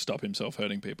to stop himself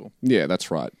hurting people. Yeah, that's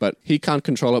right. But he can't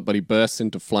control it, but he bursts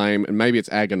into flame, and maybe it's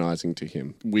agonizing to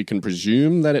him. We can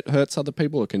presume that it hurts other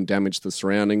people or can damage the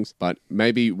surroundings, but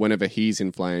maybe whenever he's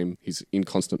in flame, he's in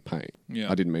constant pain.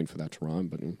 Yeah. I didn't mean for that to rhyme,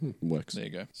 but it works. There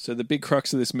you go. So the big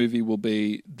crux of this movie will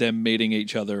be them meeting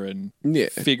each other and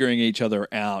figuring each other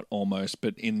out almost,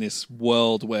 but in this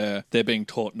world where they're being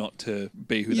taught not to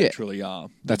be who they truly are.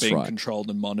 They're being controlled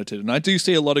and monitored. And I do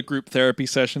see a lot of group therapy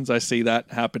sessions. I see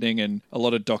that happening and a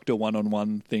lot of doctor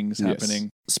one-on-one things happening.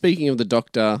 Speaking of the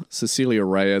doctor, Cecilia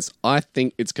Reyes, I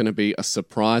think it's going to be a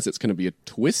surprise. It's going to be a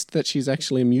twist that she's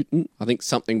actually a mutant. I think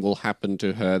something will happen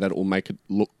to her that will make it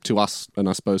look to us, and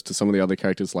I suppose to some of the other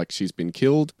characters, like she's been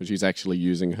killed, but she's actually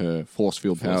using her force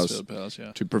field powers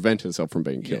to prevent herself from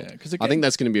being killed. Yeah, again, I think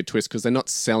that's going to be a twist because they're not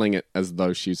selling it as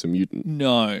though she's a mutant.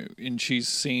 No, and she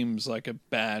seems like a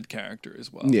bad character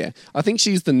as well. Yeah, I think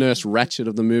she's the Nurse Ratched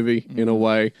of the movie in a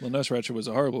way. Well, Nurse Ratched was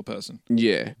a horrible person.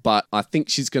 Yeah, but I think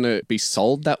she's going to be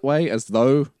sold that way as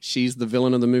though she's the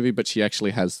villain of the movie, but she actually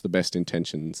has the best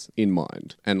intentions in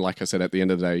mind. And like I said, at the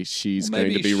end of the day, she's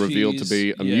going to be revealed to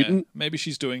be a mutant. Maybe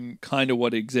she's doing kind of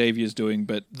what Xavier's doing,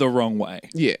 but the wrong way.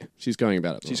 Yeah, she's going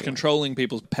about it. She's controlling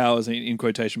people's powers in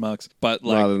quotation marks, but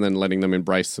rather than letting them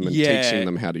embrace them and teaching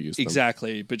them how to use them.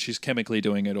 Exactly, but she's chemically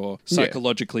doing it or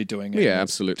psychologically doing it. Yeah,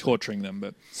 absolutely. Torturing them.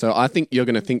 But so I think you're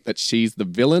going to think that she's the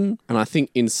villain, and I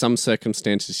think in some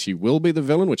circumstances she will be the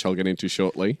villain, which I'll get into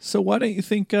shortly. So why don't you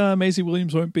think Maisie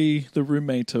Williams won't be the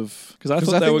roommate of... Because I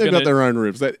thought they've got their own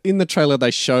rooms. In the trailer,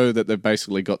 they show that they've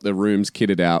basically got their rooms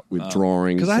kitted out with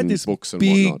drawings and books and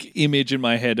whatnot. I had this big image in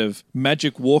my head of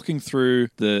Magic walking through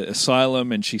the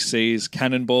asylum and she sees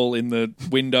Cannonball in the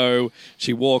window.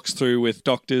 She walks through with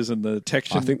doctors and the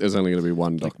texture. I think there's only going to be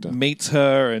one doctor. Meets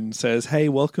her and says, hey,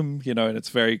 welcome, and it's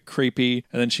very creepy.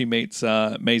 And then she meets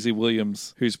Maisie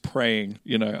Williams, who's praying.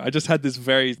 I just had this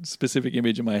very specific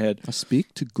image in my head. I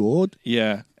speak to God?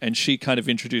 Yeah. And she kind of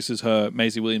introduces her,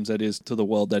 Maisie Williams, that is, to the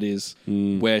world that is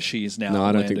where she is now. No,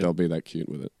 I don't think they'll be that cute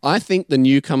with it. I think the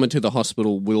newcomer to the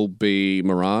hospital will be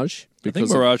Mirage. I think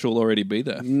Mirage will already be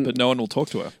there, but no one will talk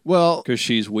to her. Well, because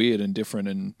she's weird and different,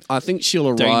 and I think she'll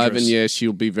arrive and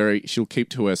she'll keep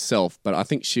to herself. But I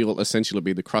think she'll essentially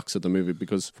be the crux of the movie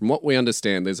because, from what we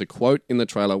understand, there's a quote in the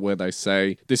trailer where they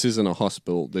say, "This isn't a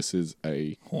hospital. This is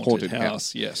a haunted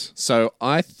house." Yes. So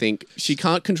I think she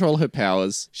can't control her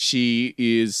powers. She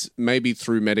is maybe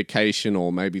through medication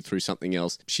or maybe through something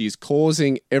else. She's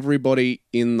causing everybody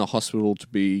in the hospital to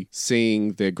be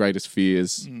seeing their greatest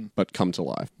fears, but come to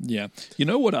life. Yeah. You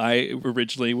know what I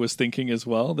originally was thinking as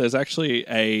well? There's actually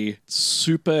a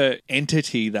super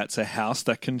entity that's a house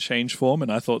that can change form, and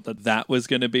I thought that was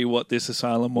going to be what this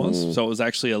asylum was. So it was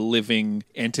actually a living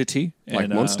entity. Like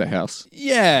Monster House.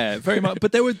 Yeah, very much.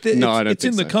 But I don't it's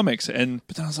in the comics. But then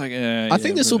I was like, I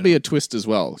think this will be a twist as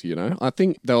well, I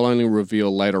think they'll only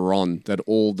reveal later on that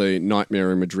all the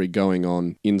nightmare imagery going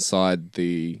on inside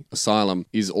the asylum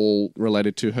is all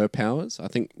related to her powers. I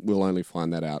think we'll only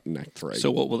find that out in Act 3.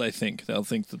 So what will they think? They'll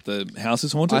think that the house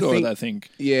is haunted, or they think...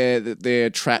 Yeah, that they're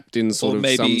trapped in some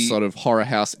sort of horror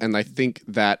house, and they think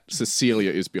that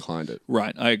Cecilia is behind it.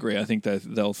 Right, I agree. I think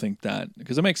they'll think that,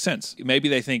 because it makes sense. Maybe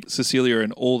they think Cecilia Cecilia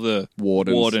and all the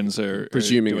wardens are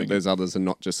presuming doing that there's others and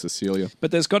not just Cecilia.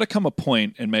 But there's got to come a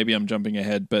point, and maybe I'm jumping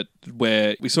ahead, but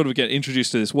where we sort of get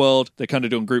introduced to this world. They're kind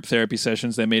of doing group therapy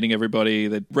sessions. They're meeting everybody.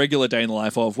 The regular day in the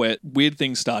life of where weird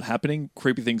things start happening,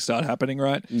 creepy things start happening,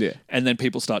 right? Yeah. And then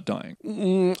people start dying.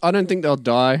 I don't think they'll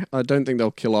die. I don't think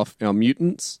they'll kill off our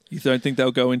mutants. You don't think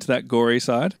they'll go into that gory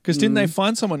side? Because didn't they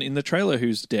find someone in the trailer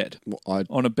who's dead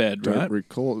on a bed, Don't right?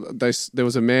 recall. There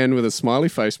was a man with a smiley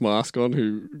face mask on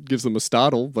who gives them a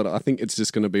startle, but I think it's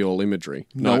just going to be all imagery.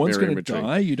 No one's going to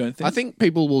die, you don't think? I think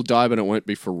people will die, but it won't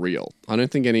be for real. I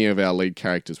don't think any of our lead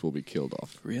characters will be killed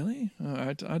off. Really?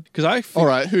 All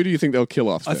right, who do you think they'll kill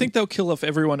off? I think they'll kill off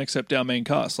everyone except our main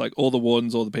cast, like all the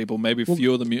wardens, all the people, maybe a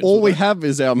few of the mutants. All we have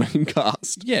is our main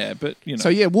cast. Yeah, but you know. So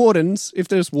yeah, wardens. If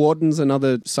there's wardens and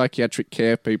other psychiatric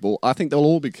care people, I think they'll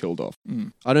all be killed off.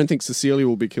 I don't think Cecilia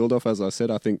will be killed off. As I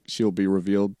said, I think she'll be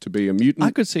revealed to be a mutant.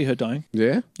 I could see her dying.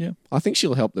 Yeah, yeah. I think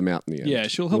she'll help them out in the end. Yeah,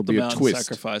 she'll help them out and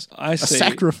sacrifice. A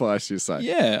sacrifice, you say?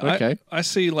 Yeah. Okay. I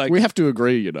see. Like we have to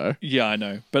agree, you know. Yeah, I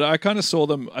know, but I kind of saw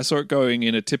them. I saw it going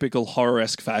in a typical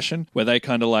horror-esque fashion, where they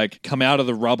kind of like come out of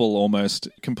the rubble almost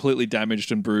completely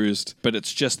damaged and bruised, but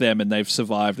it's just them and they've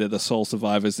survived. They're the sole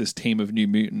survivors. This team of new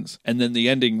mutants, and then the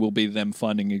ending will be them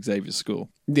finding Xavier's school.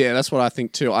 Yeah, that's what I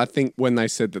think too. I think when they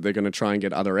said that they're going to try and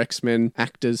get other X-Men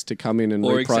actors to come in and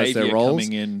reprise Xavier their roles,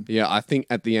 coming in. Yeah, I think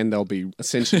at the end they'll be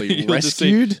essentially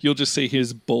rescued. You'll just see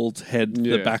his bald head,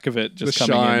 the back of it, just the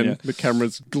coming shine, in. Yeah. the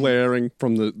camera's glaring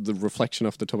from the reflection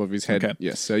off the top of his head. Okay.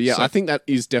 Yes, so I think that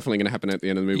is definitely going to happen at the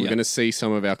end of the movie. We're going to see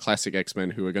some of our classic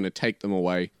X-Men who are going to take them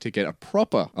away to get a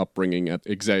proper upbringing at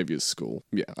Xavier's school.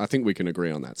 Yeah, I think we can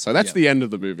agree on that. So that's the end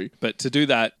of the movie. But to do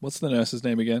that, what's the nurse's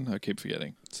name again? I keep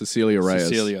forgetting. Cecilia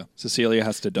Reyes. Cecilia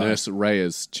has to die. Nurse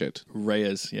Reyes, Chet.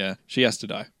 Reyes, yeah. She has to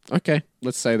die. Okay,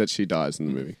 let's say that she dies in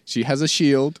the movie. She has a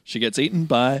shield. She gets eaten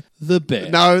by the bear.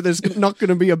 No, there's not going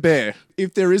to be a bear.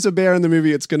 If there is a bear in the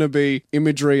movie, it's going to be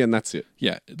imagery and that's it.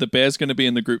 Yeah, the bear's going to be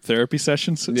in the group therapy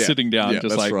session, sitting down,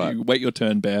 just like, right. You wait your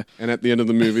turn, bear. And at the end of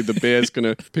the movie, the bear's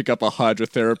going to pick up a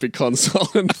hydrotherapy console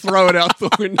and throw it out the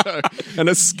window and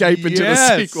escape into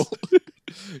the sequel.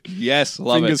 Yes,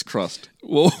 love Fingers crossed.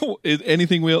 Well, is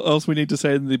anything else we need to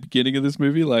say in the beginning of this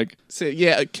movie? So,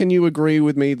 yeah, can you agree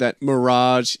with me that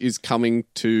Mirage is coming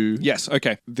to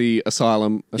the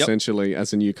asylum, essentially,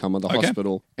 as a newcomer, the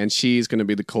hospital, and she's going to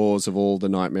be the cause of all the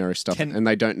nightmarish stuff, and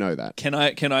they don't know that. Can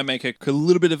I make a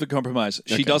little bit of a compromise?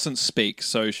 She doesn't speak,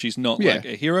 so she's not like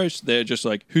a hero. They're just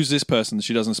like, who's this person?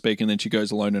 She doesn't speak, and then she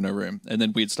goes alone in her room, and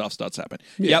then weird stuff starts happening.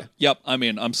 Yeah. Yep, I'm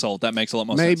in. I'm sold. That makes a lot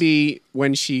more sense. Maybe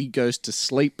when she goes to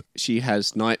sleep, she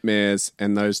has nightmares,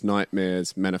 and those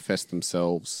nightmares manifest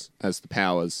themselves as the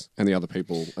powers, and the other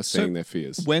people are seeing their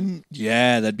fears.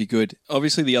 That'd be good.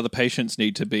 Obviously, the other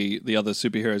the other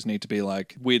superheroes need to be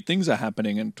like, weird things are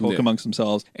happening and talk amongst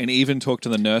themselves, and even talk to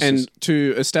the nurses. And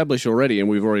to establish already, and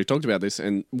we've already talked about this,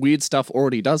 and weird stuff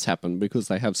already does happen because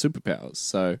they have superpowers.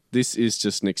 So this is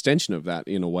just an extension of that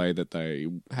in a way that they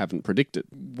haven't predicted.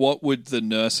 What would the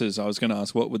nurses, I was going to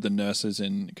ask, what would the nurses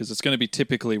because it's going to be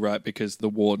typically, right, because the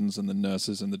wardens and the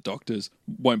nurses and the doctors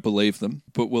won't believe them,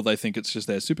 but will they think it's just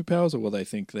their superpowers, or will they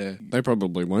think They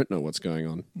probably won't know what's going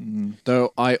on.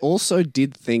 Though I also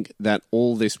did think that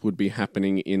all this would be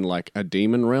happening in like a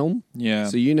demon realm. Yeah.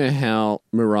 So you know how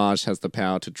Mirage has the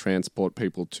power to transport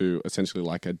people to essentially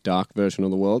like a dark version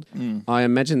of the world? I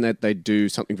imagine that they do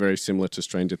something very similar to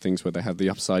Stranger Things, where they have the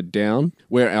Upside Down,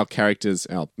 where our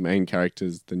main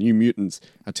characters, the New Mutants,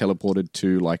 are teleported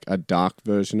to like a dark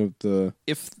version of the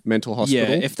mental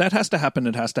hospital. Yeah, if that has to happen,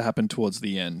 it has to happen towards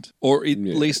the end. Or at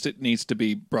least it needs to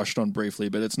be brushed on briefly,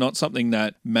 but it's not something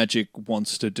that Magic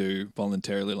wants to do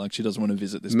voluntarily. Like, she doesn't want to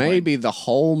visit this Maybe plane. The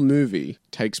whole movie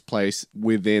takes place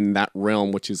within that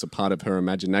realm, which is a part of her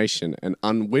imagination, and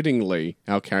unwittingly,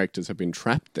 our characters have been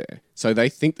trapped there. So they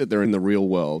think that they're in the real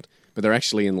world, but they're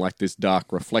actually in like this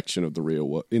dark reflection of the real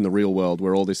world,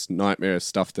 where all this nightmare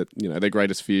stuff that, their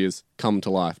greatest fears come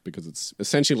to life, because it's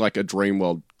essentially like a dream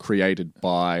world created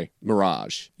by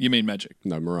Mirage. You mean Magic?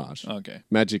 No, Mirage. Okay.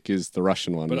 Magic is the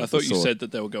Russian one. But I thought you said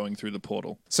that they were going through the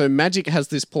portal. So Magic has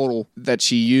this portal that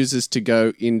she uses to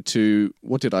go into,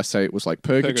 what did I say? It was like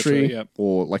purgatory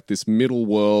or like this middle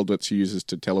world that she uses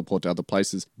to teleport to other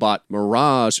places. But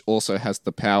Mirage also has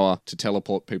the power to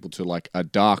teleport people to like a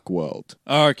dark world.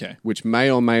 Oh, okay. which may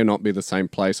or may not be the same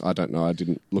place. I don't know. I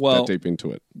didn't look that deep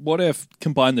into it. What if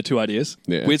combine the two ideas?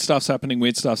 Yeah. Weird stuff's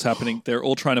happening. They're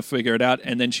all trying to figure it out,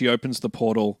 and then she opens the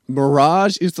portal.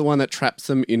 Mirage is the one that traps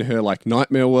them in her like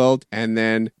nightmare world, and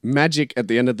then Magic at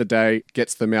the end of the day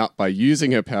gets them out by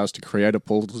using her powers to create a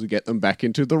portal to get them back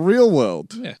into the real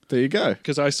world. Yeah. There you go.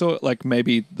 Because I saw like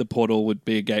maybe the portal would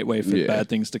be a gateway for bad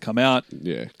things to come out.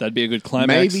 Yeah. That'd be a good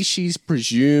climax. Maybe she's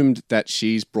presumed that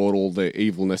she's brought all the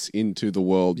evilness into the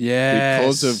world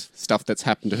because of stuff that's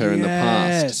happened to her in the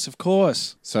past. Yes, of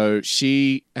course. So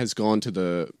she has gone to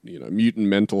the mutant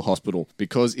mental hospital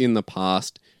because in the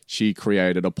past she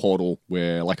created a portal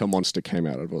where like a monster came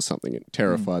out of it or something. It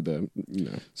terrified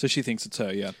So she thinks it's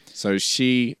her, yeah. So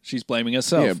she's blaming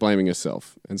herself. Yeah, blaming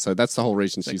herself. And so that's the whole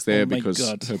reason she's there because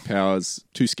her power's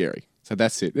too scary. So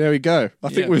that's it. There we go. I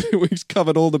think we've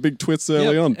covered all the big twists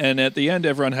early on. And at the end,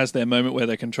 everyone has their moment where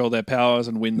they control their powers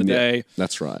and win the day.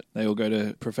 That's right. They all go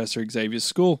to Professor Xavier's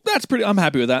school. I'm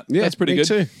happy with that. Yeah, that's pretty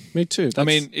good. Me too.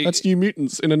 That's New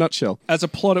Mutants in a nutshell. As a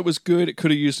plot, it was good. It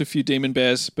could have used a few demon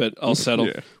bears, but I'll settle.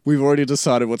 Yeah. We've already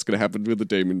decided what's going to happen with the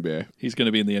demon bear. He's going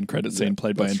to be in the end credit scene,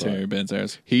 played by Antonio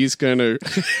Banderas. He's going to...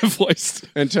 Voiced.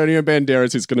 Antonio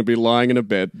Banderas is going to be lying in a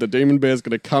bed. The demon bear is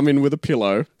going to come in with a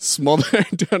pillow, smother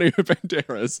Antonio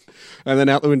Banderas, and then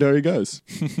out the window he goes.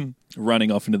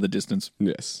 Running off into the distance.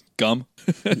 Yes. Gum.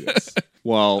 Yes.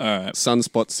 While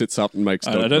Sunspot sits up and makes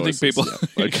dog I don't noises. think people...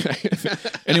 Yeah. Okay.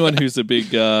 Anyone who's a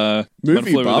big...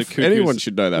 movie buff, anyone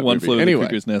should know that One movie. Flew Over Anyway. the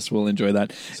Cuckoo's Nest will enjoy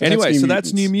that. So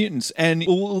that's New Mutants. And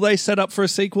will they set up for a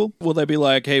sequel? Will they be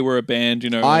like, hey, we're a band,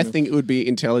 I think it would be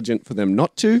intelligent for them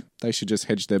not to. They should just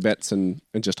hedge their bets and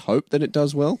just hope that it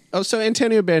does well. Oh, so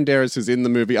Antonio Banderas is in the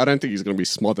movie. I don't think he's going to be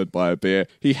smothered by a bear.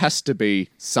 He has to be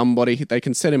somebody. They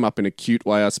can set him up in a cute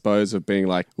way, I suppose, of being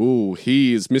like, ooh,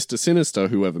 he is Mr. Sinister,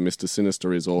 whoever Mr.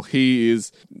 Sinister is, or he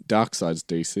is Darkseid's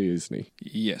DC, isn't he?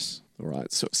 Yes. All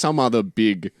right. So some other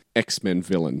big X-Men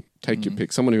villain. Take your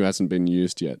pick. Someone who hasn't been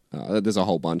used yet. There's a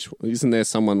whole bunch. Isn't there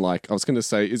someone like... I was going to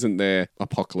say, isn't there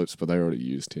Apocalypse, but they already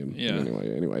used him. Yeah.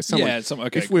 Anyway. Someone,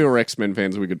 if we were X-Men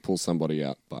fans, we could pull somebody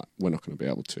out, but we're not going to be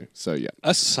able to. So, yeah. A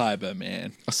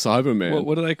Cyberman. A Cyberman.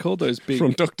 What are they called? Those big...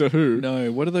 From Doctor Who.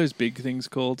 No, what are those big things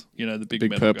called? The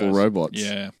big purple guys. robots.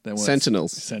 Yeah.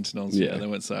 Sentinels. Yeah, they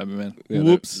weren't Cybermen. Yeah,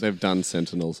 Whoops. They've done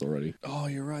Sentinels already. Oh,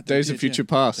 you're right. Days of Future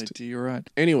Past. You're right.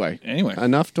 Anyway. Anyway.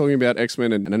 Enough talking about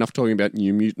X-Men and enough talking about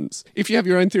New Mutants. If you have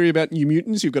your own theory about New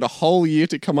Mutants, you've got a whole year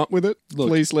to come up with it. Look,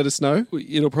 please let us know.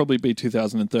 It'll probably be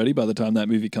 2030 by the time that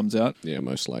movie comes out. Yeah,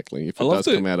 most likely, if it does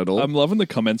come out at all. I'm loving the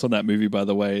comments on that movie, by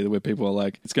the way, where people are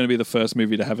like, it's going to be the first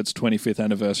movie to have its 25th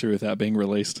anniversary without being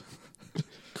released.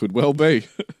 Could well be.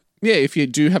 Yeah, if you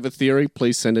do have a theory,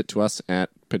 please send it to us at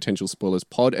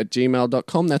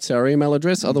potentialspoilerspod@gmail.com. That's our email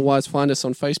address. Otherwise, find us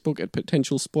on Facebook at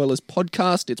Potential Spoilers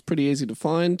Podcast. It's pretty easy to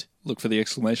find. Look for the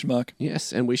exclamation mark.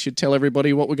 Yes, and we should tell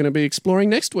everybody what we're going to be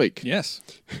exploring next week. Yes.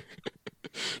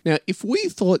 Now, if we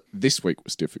thought this week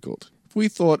was difficult, if we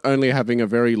thought only having a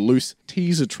very loose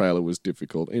teaser trailer was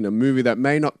difficult in a movie that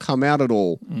may not come out at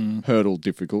all, hurdle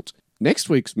difficult, next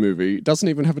week's movie doesn't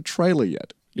even have a trailer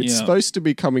yet. It's supposed to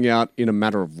be coming out in a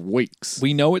matter of weeks.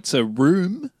 We know it's a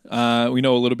room. We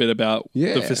know a little bit about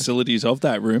the facilities of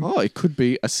that room. Oh, it could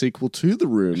be a sequel to The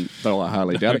Room, though I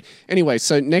highly doubt it. Anyway,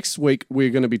 so next week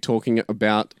we're going to be talking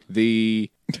about the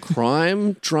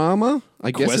crime drama. I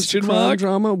guess it's a crime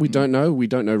drama. We don't know. We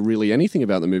don't know really anything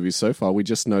about the movie so far. We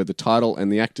just know the title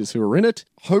and the actors who are in it.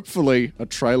 Hopefully, a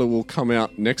trailer will come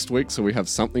out next week so we have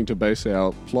something to base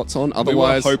our plots on.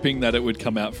 Otherwise, we were hoping that it would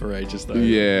come out for ages, though.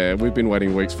 Yeah, we've been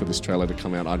waiting weeks for this trailer to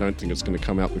come out. I don't think it's going to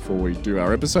come out before we do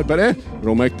our episode, but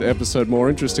it'll make the episode more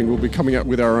interesting. We'll be coming out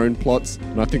with our own plots,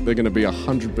 and I think they're going to be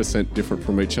 100% different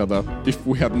from each other if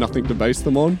we have nothing to base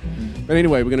them on. But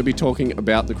anyway, we're going to be talking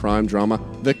about the crime drama,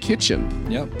 The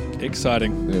Kitchen. Yep,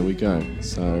 exciting. There we go.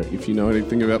 So if you know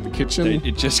anything about The Kitchen...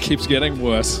 It just keeps getting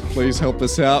worse. Please help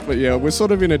us out. But yeah, we're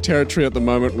sort of in a territory at the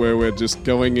moment where we're just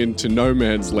going into no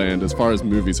man's land as far as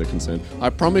movies are concerned. I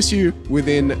promise you,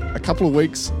 within a couple of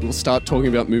weeks, we'll start talking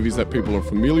about movies that people are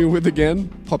familiar with again,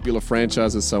 popular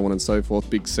franchises, so on and so forth,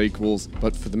 big sequels.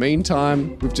 But for the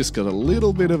meantime, we've just got a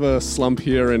little bit of a slump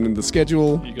here and in the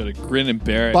schedule. You got to grin and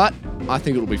bear it. But I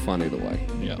think it'll be fun either way.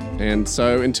 Yeah. And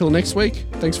so until next week,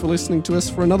 thanks for listening to us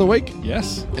for another week.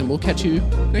 Yes. And we'll catch you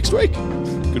next week.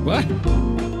 Goodbye.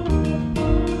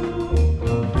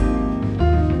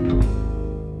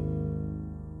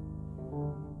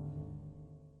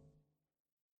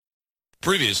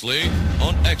 Previously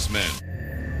on X-Men.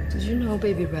 Did you know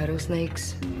baby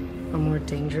rattlesnakes are more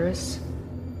dangerous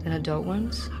than adult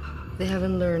ones? They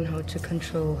haven't learned how to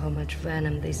control how much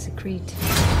venom they secrete.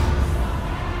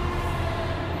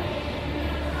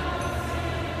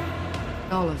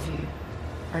 All of you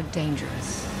are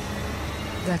dangerous.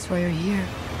 That's why you're here.